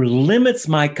that limits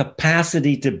my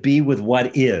capacity to be with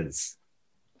what is,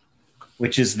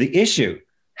 which is the issue.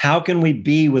 How can we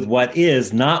be with what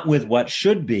is, not with what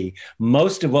should be?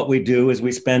 Most of what we do is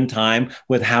we spend time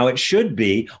with how it should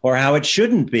be or how it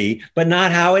shouldn't be, but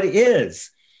not how it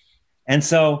is. And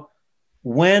so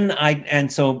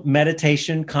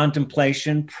meditation,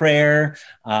 contemplation, prayer,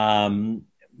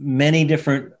 many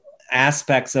different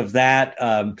aspects of that.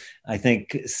 I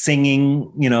think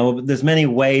singing, there's many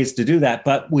ways to do that,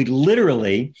 but we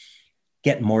literally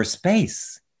get more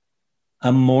space.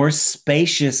 A more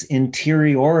spacious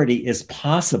interiority is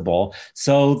possible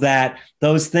so that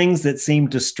those things that seem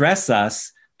to stress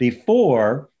us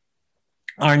before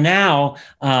are now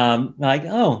like,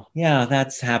 oh, yeah,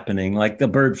 that's happening, like the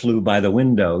bird flew by the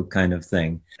window kind of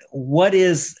thing. What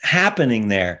is happening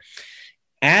there?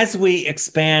 As we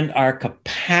expand our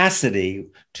capacity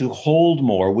to hold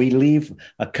more, we leave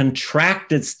a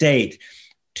contracted state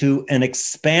to an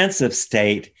expansive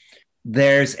state.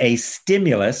 There's a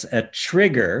stimulus, a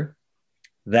trigger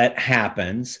that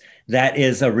happens that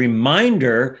is a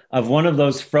reminder of one of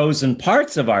those frozen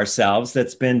parts of ourselves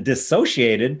that's been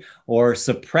dissociated or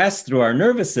suppressed through our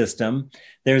nervous system.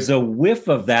 There's a whiff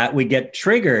of that. We get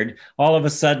triggered. All of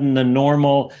a sudden, the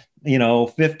normal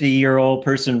 50-year-old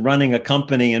person running a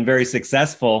company and very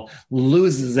successful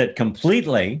loses it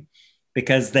completely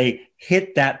because they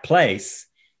hit that place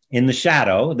in the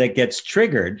shadow that gets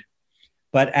triggered.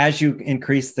 But as you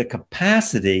increase the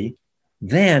capacity,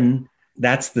 then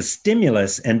that's the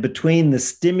stimulus. And between the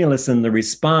stimulus and the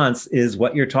response is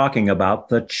what you're talking about,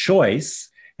 the choice.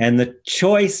 And the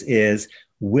choice is,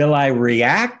 will I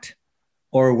react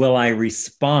or will I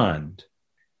respond?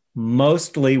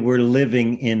 Mostly we're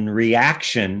living in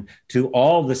reaction to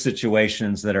all the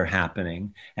situations that are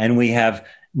happening. And we have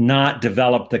not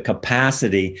developed the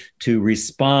capacity to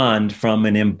respond from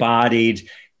an embodied,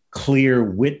 clear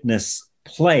witness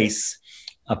place,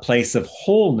 a place of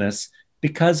wholeness,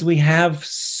 because we have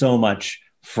so much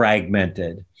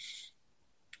fragmented.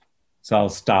 So I'll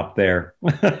stop there.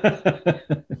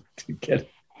 To get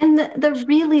And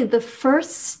the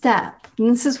first step,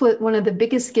 and this is one of the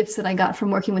biggest gifts that I got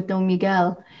from working with Don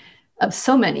Miguel, of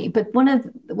so many, but one of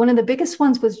the biggest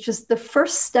ones was just the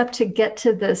first step to get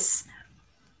to this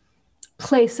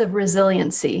place of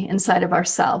resiliency inside of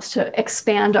ourselves, to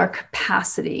expand our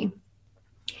capacity,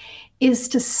 is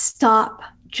to stop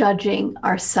judging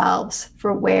ourselves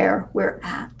for where we're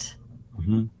at.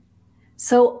 Mm-hmm.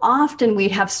 So often we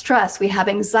have stress, we have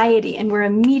anxiety, and we're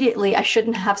immediately, I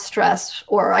shouldn't have stress,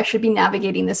 or I should be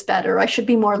navigating this better, or I should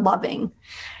be more loving,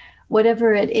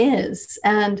 whatever it is.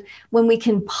 And when we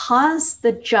can pause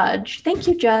the judge, thank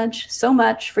you, judge, so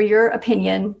much for your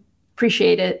opinion,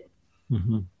 appreciate it.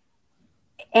 Mm-hmm.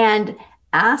 And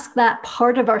ask that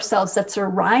part of ourselves that's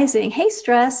arising, hey,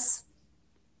 stress,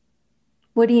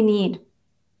 what do you need?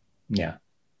 Yeah.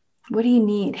 What do you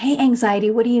need? Hey, anxiety,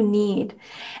 what do you need?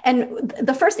 And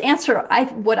the first answer,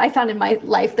 what I found in my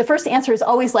life, the first answer is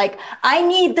always like, I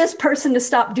need this person to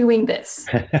stop doing this.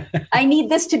 I need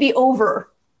this to be over.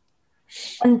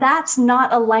 And that's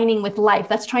not aligning with life.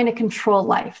 That's trying to control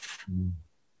life. Mm.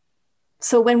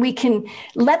 So when we can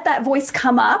let that voice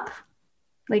come up,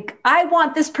 like, I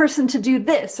want this person to do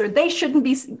this, or they shouldn't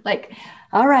be, like,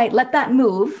 all right, let that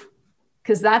move,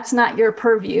 because that's not your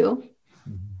purview.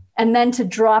 And then to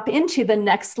drop into the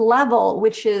next level,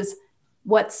 which is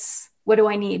what do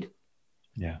I need?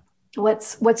 Yeah.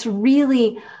 What's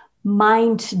really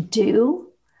mine to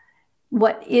do?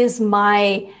 What is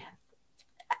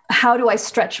how do I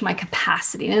stretch my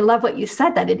capacity? And I love what you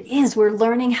said, that we're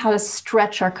learning how to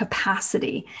stretch our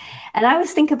capacity. And I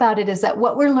always think about it as that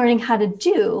what we're learning how to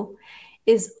do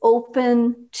is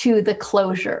open to the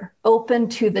closure, open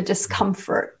to the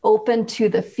discomfort, open to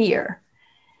the fear.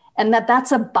 And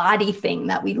that's a body thing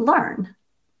that we learn.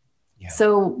 Yeah.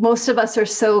 So most of us are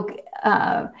so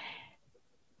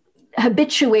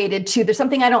habituated to, there's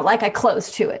something I don't like, I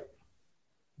close to it.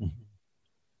 Mm-hmm.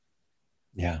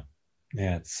 Yeah.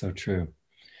 Yeah, it's so true.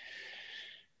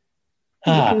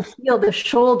 You can feel the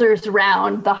shoulders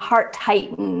round, the heart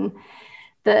tighten,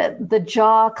 the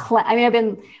jaw. I've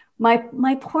been,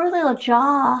 my poor little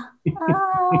jaw,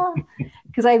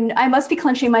 because I must be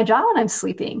clenching my jaw when I'm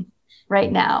sleeping. Right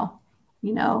now,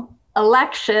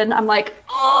 election, I'm like,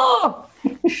 oh,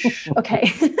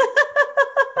 okay.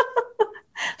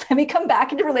 Let me come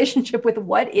back into relationship with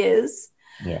what is.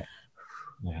 Yeah.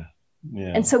 Yeah.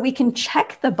 Yeah. And so we can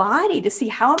check the body to see,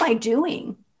 how am I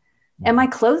doing? Am I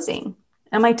closing?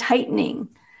 Am I tightening?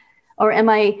 Or am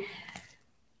I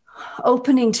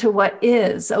opening to what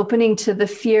is, opening to the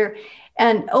fear?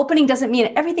 And opening doesn't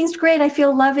mean everything's great, I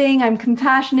feel loving, I'm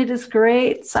compassionate, is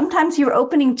great. Sometimes you're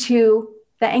opening to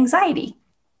the anxiety.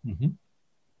 Mm-hmm.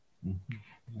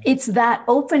 Mm-hmm. It's that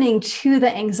opening to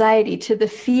the anxiety, to the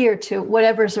fear, to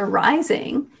whatever's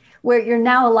arising, where you're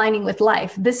now aligning with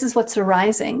life. This is what's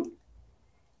arising.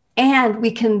 And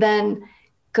we can then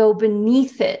go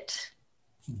beneath it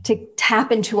to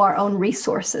tap into our own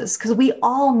resources, because we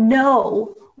all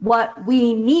know what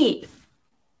we need.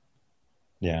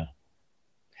 Yeah.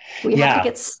 We have to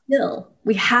get still.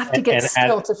 We have to get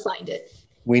still to find it.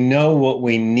 We know what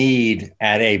we need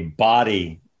at a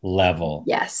body level.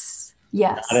 Yes.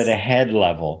 Yes. Not at a head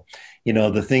level.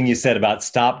 The thing you said about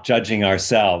stop judging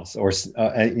ourselves, or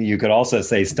you could also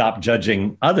say stop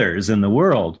judging others in the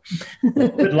world.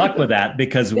 Good luck with that,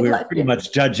 because we're pretty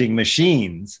much judging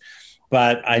machines.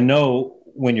 But I know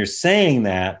when you're saying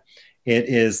that, it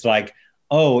is like,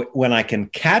 oh, when I can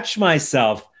catch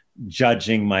myself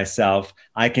judging myself,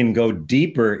 I can go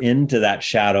deeper into that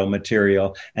shadow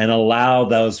material and allow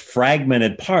those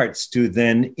fragmented parts to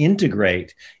then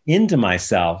integrate into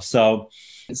myself. So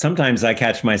sometimes I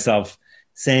catch myself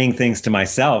saying things to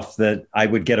myself that I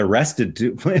would get arrested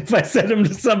to if I said them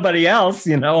to somebody else,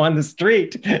 on the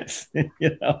street.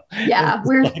 Yeah,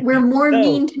 we're more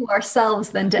mean to ourselves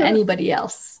than to anybody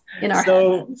else in our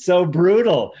heads. So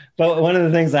brutal. But one of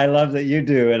the things I love that you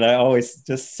do, and I always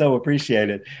just so appreciate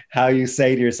it, how you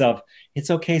say to yourself, it's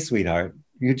okay, sweetheart.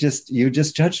 You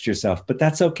just judged yourself, but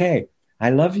that's okay. I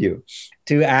love you.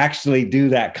 To actually do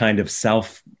that kind of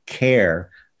self-care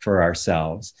for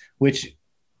ourselves, which,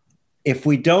 if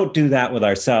we don't do that with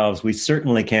ourselves, we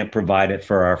certainly can't provide it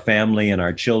for our family and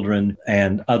our children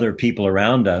and other people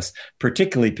around us,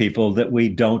 particularly people that we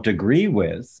don't agree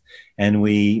with. And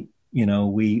we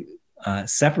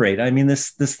separate. I mean, this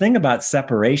thing about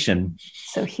separation,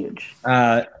 so huge.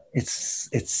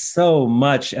 It's so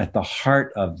much at the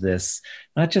heart of this,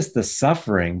 not just the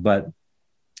suffering, but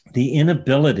the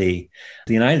inability.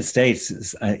 The United States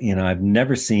is, I've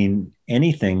never seen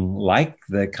anything like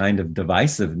the kind of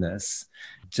divisiveness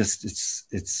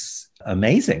it's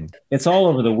amazing. It's all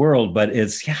over the world, but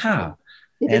it's, yeah.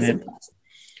 It is impressive.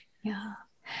 Yeah.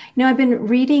 I've been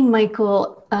reading,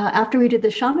 Michael, after we did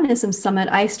the Shamanism Summit,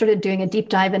 I started doing a deep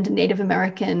dive into Native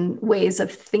American ways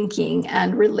of thinking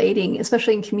and relating,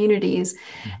 especially in communities,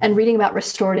 and reading about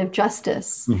restorative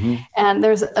justice. And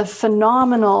there's a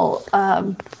phenomenal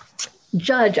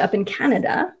judge up in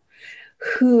Canada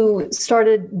who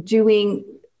started being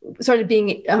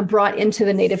brought into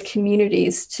the Native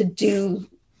communities to do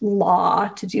law,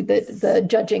 to do the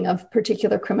judging of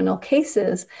particular criminal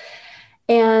cases,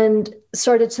 and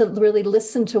started to really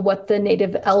listen to what the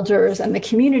Native elders and the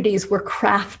communities were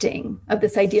crafting of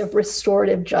this idea of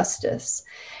restorative justice.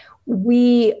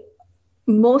 We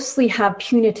mostly have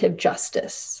punitive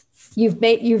justice. You're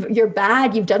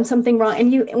bad, you've done something wrong.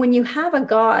 And when you have a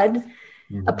God,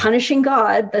 a punishing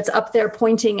God that's up there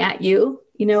pointing at you,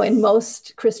 in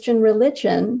most Christian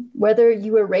religion, whether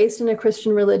you were raised in a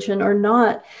Christian religion or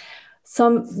not,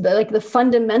 the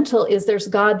fundamental is there's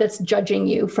God that's judging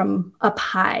you from up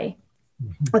high.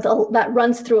 That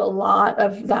runs through a lot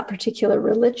of that particular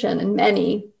religion and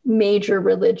many major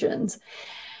religions.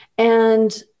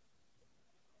 And,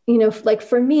 like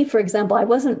for me, for example, I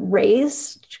wasn't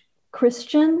raised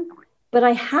Christian, but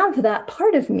I have that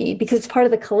part of me because it's part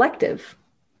of the collective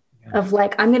of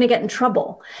like, I'm going to get in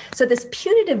trouble. So this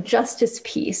punitive justice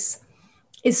piece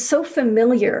is so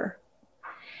familiar.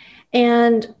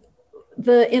 And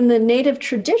in the Native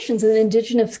traditions and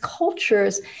indigenous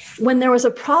cultures, when there was a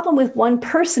problem with one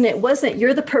person, it wasn't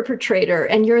you're the perpetrator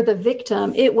and you're the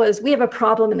victim. It was, we have a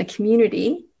problem in the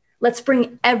community. Let's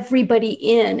bring everybody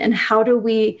in. And how do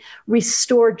we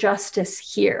restore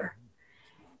justice here?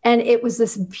 And it was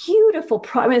this beautiful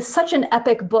problem. It's such an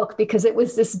epic book because it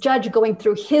was this judge going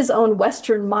through his own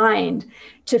Western mind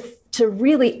to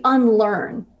really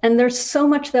unlearn. And there's so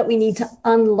much that we need to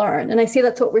unlearn. And I see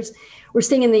that's what we're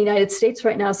seeing in the United States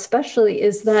right now, especially,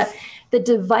 is that the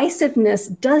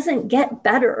divisiveness doesn't get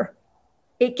better.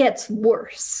 It gets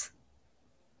worse.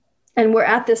 And we're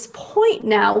at this point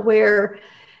now where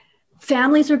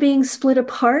families are being split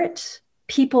apart.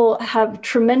 People have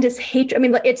tremendous hatred. I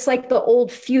mean, it's like the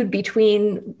old feud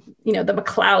between, the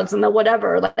McLeods and the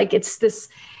whatever. Like it's this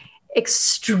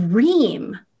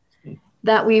extreme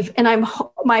that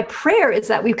my prayer is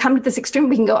that we've come to this extreme.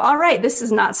 We can go, all right, this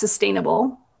is not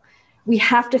sustainable. We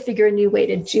have to figure a new way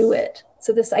to do it.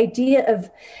 So this idea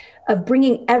of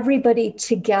bringing everybody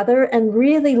together and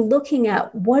really looking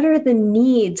at what are the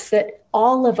needs that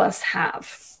all of us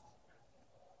have.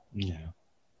 Yeah.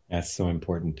 That's so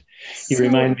important. You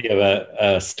remind me of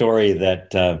a story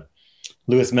that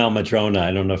Louis Malmadrona,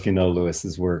 I don't know if you know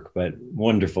Louis's work, but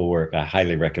wonderful work. I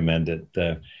highly recommend it.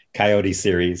 The Coyote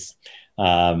series.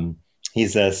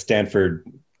 He's a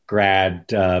Stanford grad,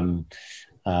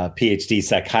 PhD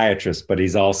psychiatrist, but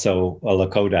he's also a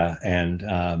Lakota,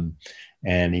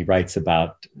 and he writes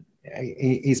about.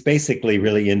 He's basically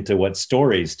really into what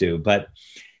stories do, but.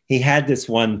 He had this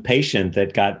one patient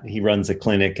he runs a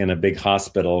clinic in a big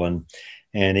hospital,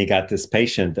 and he got this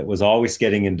patient that was always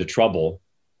getting into trouble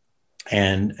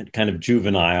and kind of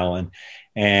juvenile.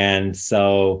 And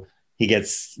so he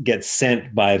gets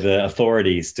sent by the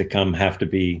authorities to have to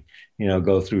be,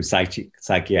 go through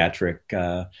psychiatric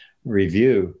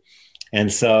review. And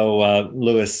so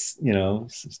Louis,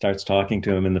 starts talking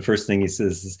to him. And the first thing he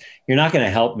says is, "You're not going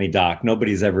to help me, doc.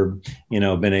 Nobody's ever,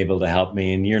 been able to help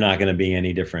me. And you're not going to be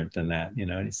any different than that."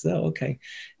 And he said, "Oh, okay."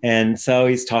 And so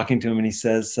he's talking to him and he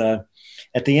says,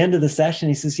 at the end of the session,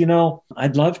 he says,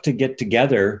 "I'd love to get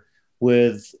together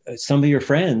with some of your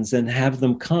friends and have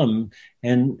them come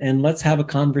and let's have a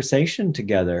conversation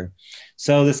together."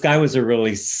 So this guy was a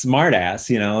really smart ass,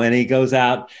 and he goes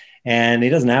out. And he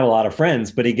doesn't have a lot of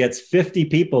friends, but he gets 50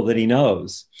 people that he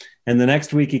knows. And the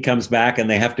next week he comes back and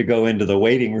they have to go into the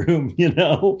waiting room,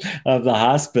 of the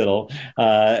hospital.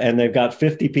 And they've got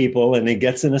 50 people and he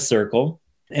gets in a circle.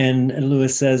 And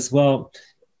Louis says, "Well,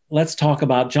 let's talk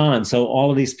about John." So all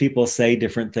of these people say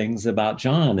different things about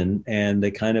John. And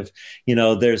they kind of,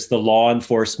 there's the law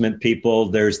enforcement people,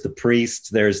 there's the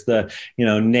priest, there's the,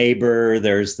 neighbor,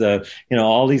 there's the,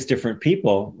 all these different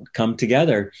people come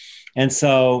together. And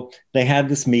so they have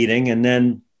this meeting and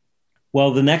then,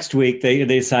 the next week they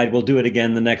decide we'll do it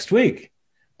again the next week.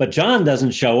 But John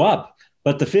doesn't show up,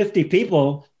 but the 50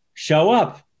 people show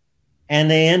up. And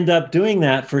they end up doing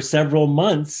that for several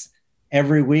months,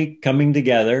 every week coming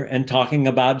together and talking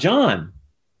about John.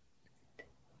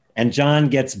 And John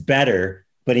gets better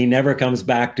but he never comes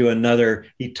back to another.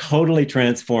 He totally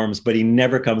transforms, but he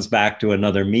never comes back to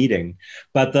another meeting.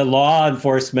 But the law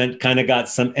enforcement kind of got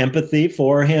some empathy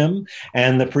for him,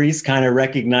 and the priest kind of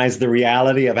recognized the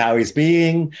reality of how he's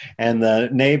being, and the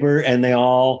neighbor, and they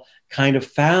all kind of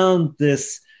found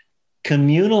this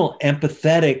communal,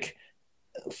 empathetic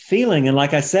feeling. And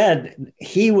like I said,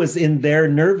 he was in their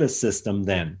nervous system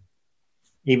then,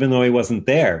 even though he wasn't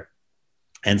there.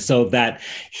 And so that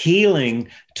healing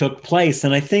took place.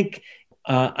 And I think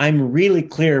I'm really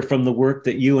clear from the work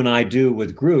that you and I do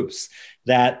with groups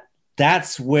that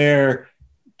that's where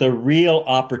the real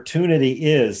opportunity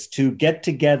is, to get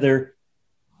together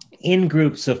in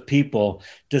groups of people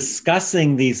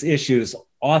discussing these issues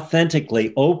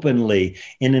authentically, openly,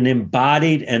 in an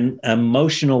embodied and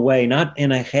emotional way, not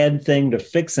in a head thing to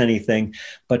fix anything,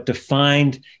 but to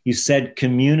find, you said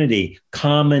community,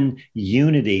 common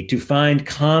unity, to find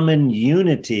common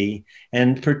unity,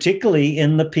 and particularly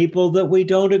in the people that we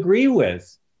don't agree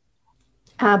with.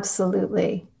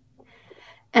 Absolutely.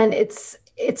 And it's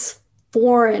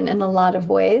foreign in a lot of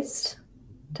ways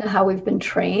to how we've been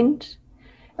trained.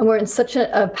 And we're in such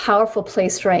a powerful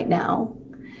place right now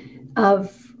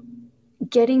of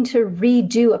getting to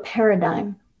redo a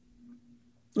paradigm.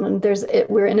 And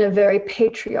we're in a very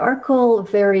patriarchal,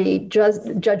 very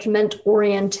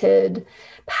judgment-oriented,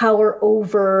 power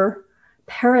over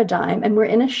paradigm, and we're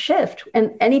in a shift.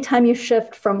 And anytime you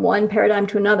shift from one paradigm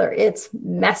to another, it's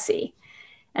messy.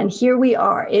 And here we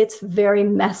are, it's very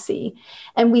messy.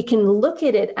 And we can look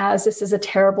at it as this is a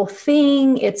terrible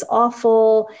thing, it's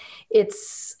awful,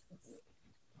 this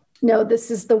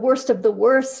is the worst of the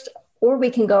worst. Or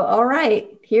we can go, all right,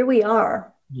 here we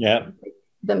are. Yeah.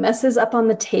 The mess is up on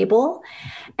the table.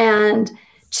 And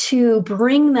to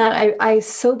bring that, I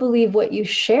so believe what you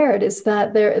shared is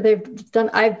that they've done,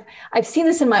 I've seen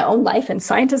this in my own life, and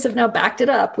scientists have now backed it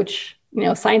up, which,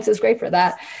 science is great for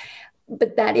that.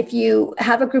 But that if you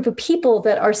have a group of people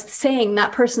that are saying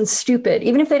that person's stupid,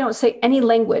 even if they don't say any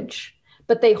language,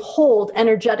 but they hold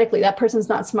energetically, that person's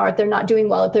not smart, they're not doing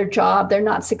well at their job, they're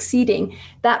not succeeding,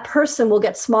 that person will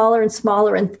get smaller and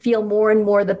smaller and feel more and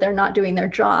more that they're not doing their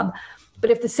job.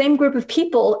 But if the same group of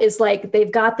people is like,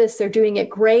 they've got this, they're doing it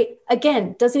great,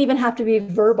 again, doesn't even have to be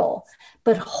verbal,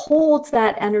 but holds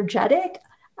that energetic,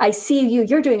 I see you,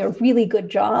 you're doing a really good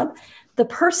job, the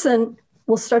person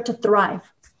will start to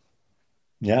thrive.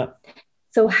 Yeah.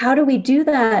 So how do we do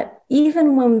that?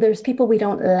 Even when there's people we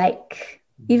don't like,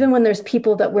 even when there's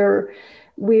people that we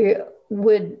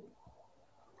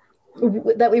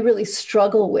really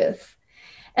struggle with.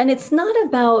 And it's not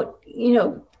about,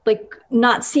 like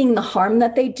not seeing the harm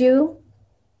that they do.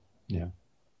 Yeah.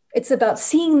 It's about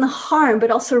seeing the harm, but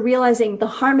also realizing the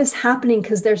harm is happening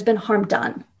because there's been harm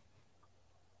done.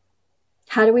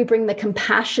 How do we bring the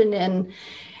compassion in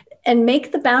and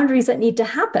make the boundaries that need to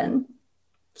happen?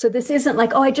 So this isn't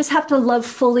like, oh, I just have to love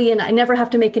fully and I never have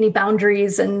to make any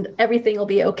boundaries and everything will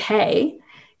be okay.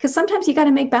 Because sometimes you got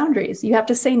to make boundaries. You have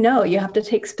to say no. You have to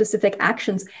take specific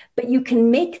actions. But you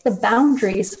can make the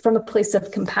boundaries from a place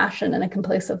of compassion and a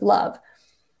place of love.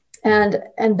 And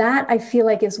that, I feel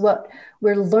like, is what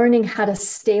we're learning how to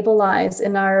stabilize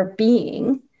in our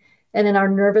being and in our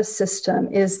nervous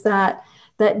system, is that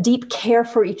deep care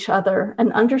for each other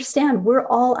and understand we're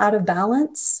all out of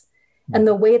balance. And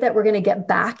the way that we're going to get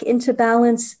back into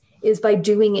balance is by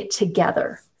doing it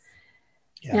together.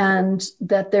 Yeah. And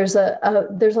that there's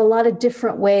a lot of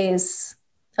different ways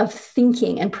of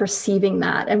thinking and perceiving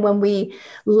that. And when we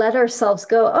let ourselves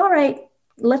go, all right,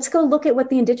 let's go look at what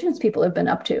the Indigenous people have been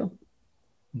up to.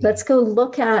 Yeah. Let's go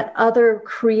look at other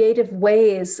creative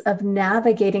ways of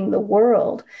navigating the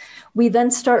world. We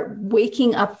then start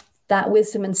waking up that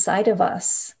wisdom inside of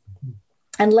us.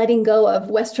 And letting go of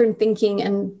Western thinking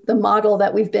and the model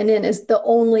that we've been in is the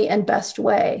only and best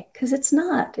way, because it's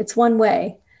not. It's one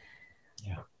way.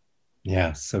 Yeah.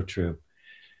 Yeah, so true.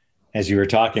 As you were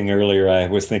talking earlier, I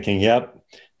was thinking, yep,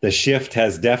 the shift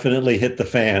has definitely hit the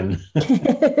fan.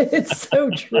 It's so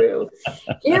true.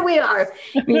 Here we are.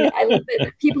 I mean, I love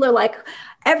it. People are like,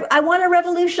 I want a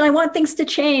revolution. I want things to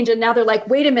change. And now they're like,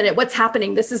 wait a minute, what's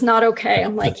happening? This is not okay.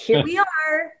 I'm like, here we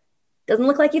are. Doesn't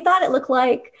look like you thought it looked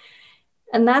like.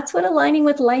 And that's what aligning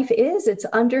with life is. It's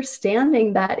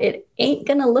understanding that it ain't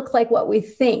going to look like what we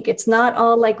think. It's not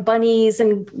all like bunnies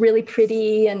and really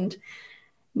pretty. And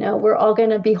no, we're all going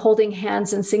to be holding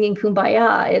hands and singing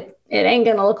Kumbaya. It ain't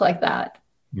going to look like that.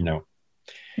 No.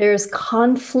 There's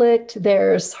conflict,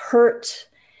 there's hurt,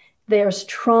 there's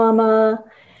trauma,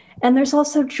 and there's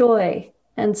also joy.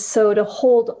 And so to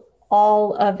hold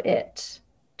all of it,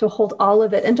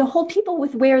 and to hold people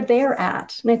with where they're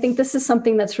at. And I think this is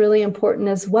something that's really important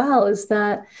as well, is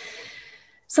that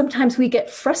sometimes we get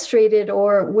frustrated,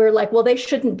 or we're like, well, they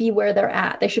shouldn't be where they're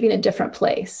at. They should be in a different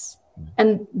place.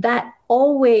 And that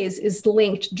always is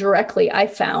linked directly, I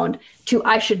found, to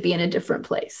I should be in a different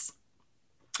place.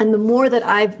 And the more that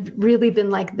I've really been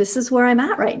like, this is where I'm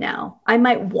at right now. I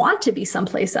might want to be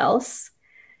someplace else.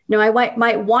 I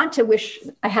might want to wish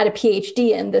I had a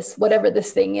PhD in this, whatever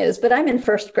this thing is, but I'm in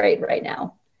first grade right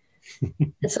now.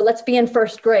 And so let's be in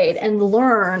first grade and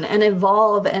learn and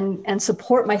evolve and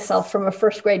support myself from a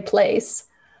first grade place.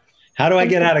 How do I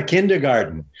get out of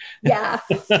kindergarten? Yeah,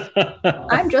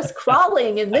 I'm just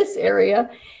crawling in this area.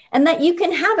 And that you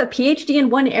can have a PhD in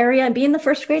one area and be in the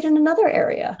first grade in another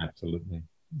area. Absolutely.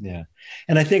 Yeah.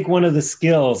 And I think one of the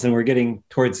skills, and we're getting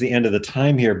towards the end of the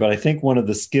time here, but I think one of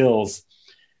the skills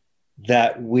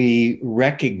that we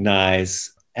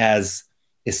recognize as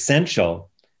essential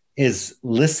is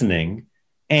listening.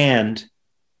 And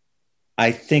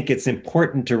I think it's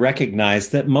important to recognize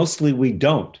that mostly we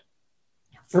don't.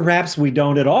 Perhaps we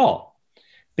don't at all.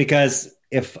 Because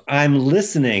if I'm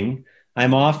listening,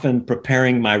 I'm often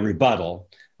preparing my rebuttal.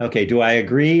 Okay, do I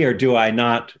agree or do I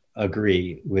not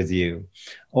agree with you?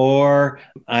 Or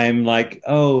I'm like,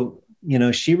 oh,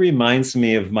 she reminds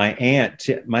me of my aunt.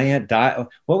 My aunt died.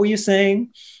 What were you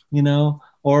saying?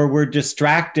 Or we're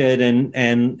distracted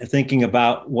and thinking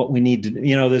about what we need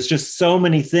to, there's just so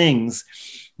many things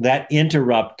that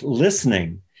interrupt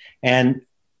listening. And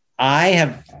I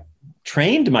have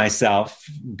trained myself,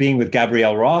 being with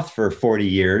Gabrielle Roth for 40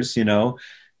 years, to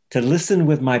listen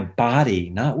with my body,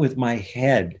 not with my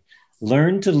head.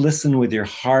 Learn to listen with your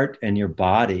heart and your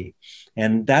body.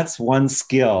 And that's one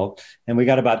skill. And we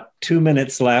got about 2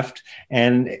 minutes left.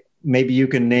 And maybe you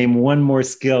can name one more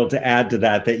skill to add to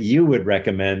that you would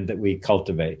recommend that we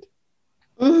cultivate.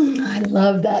 I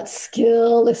love that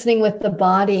skill, listening with the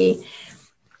body.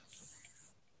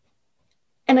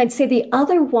 And I'd say the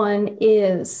other one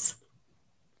is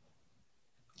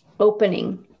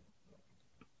opening,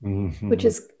 which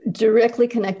is directly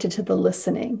connected to the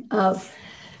listening of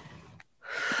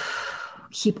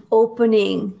keep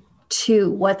opening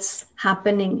to what's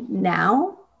happening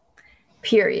now,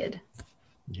 period.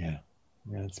 Yeah,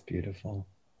 that's beautiful.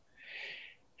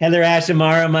 Heather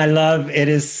Ashamara, my love, it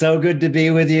is so good to be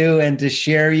with you and to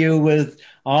share you with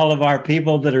all of our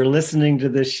people that are listening to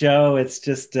this show. It's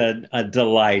just a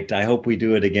delight. I hope we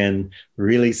do it again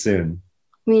really soon.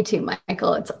 Me too,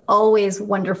 Michael. It's always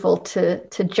wonderful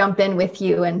to jump in with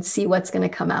you and see what's going to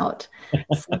come out.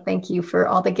 So thank you for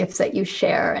all the gifts that you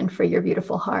share and for your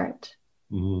beautiful heart.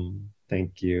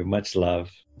 Thank you. Much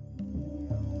love.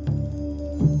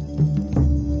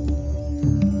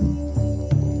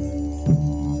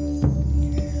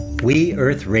 We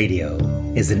Earth Radio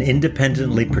is an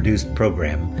independently produced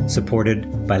program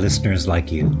supported by listeners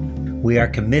like you. We are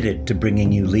committed to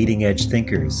bringing you leading edge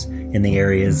thinkers in the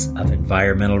areas of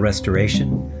environmental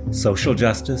restoration, social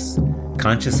justice,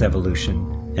 conscious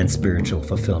evolution, and spiritual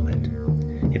fulfillment.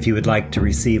 If you would like to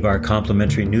receive our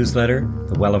complimentary newsletter,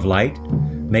 The Well of Light,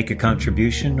 make a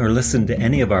contribution, or listen to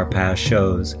any of our past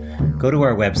shows, go to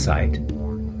our website,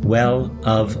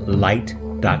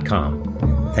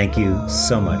 welloflight.com. Thank you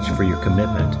so much for your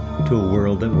commitment to a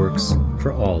world that works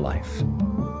for all life.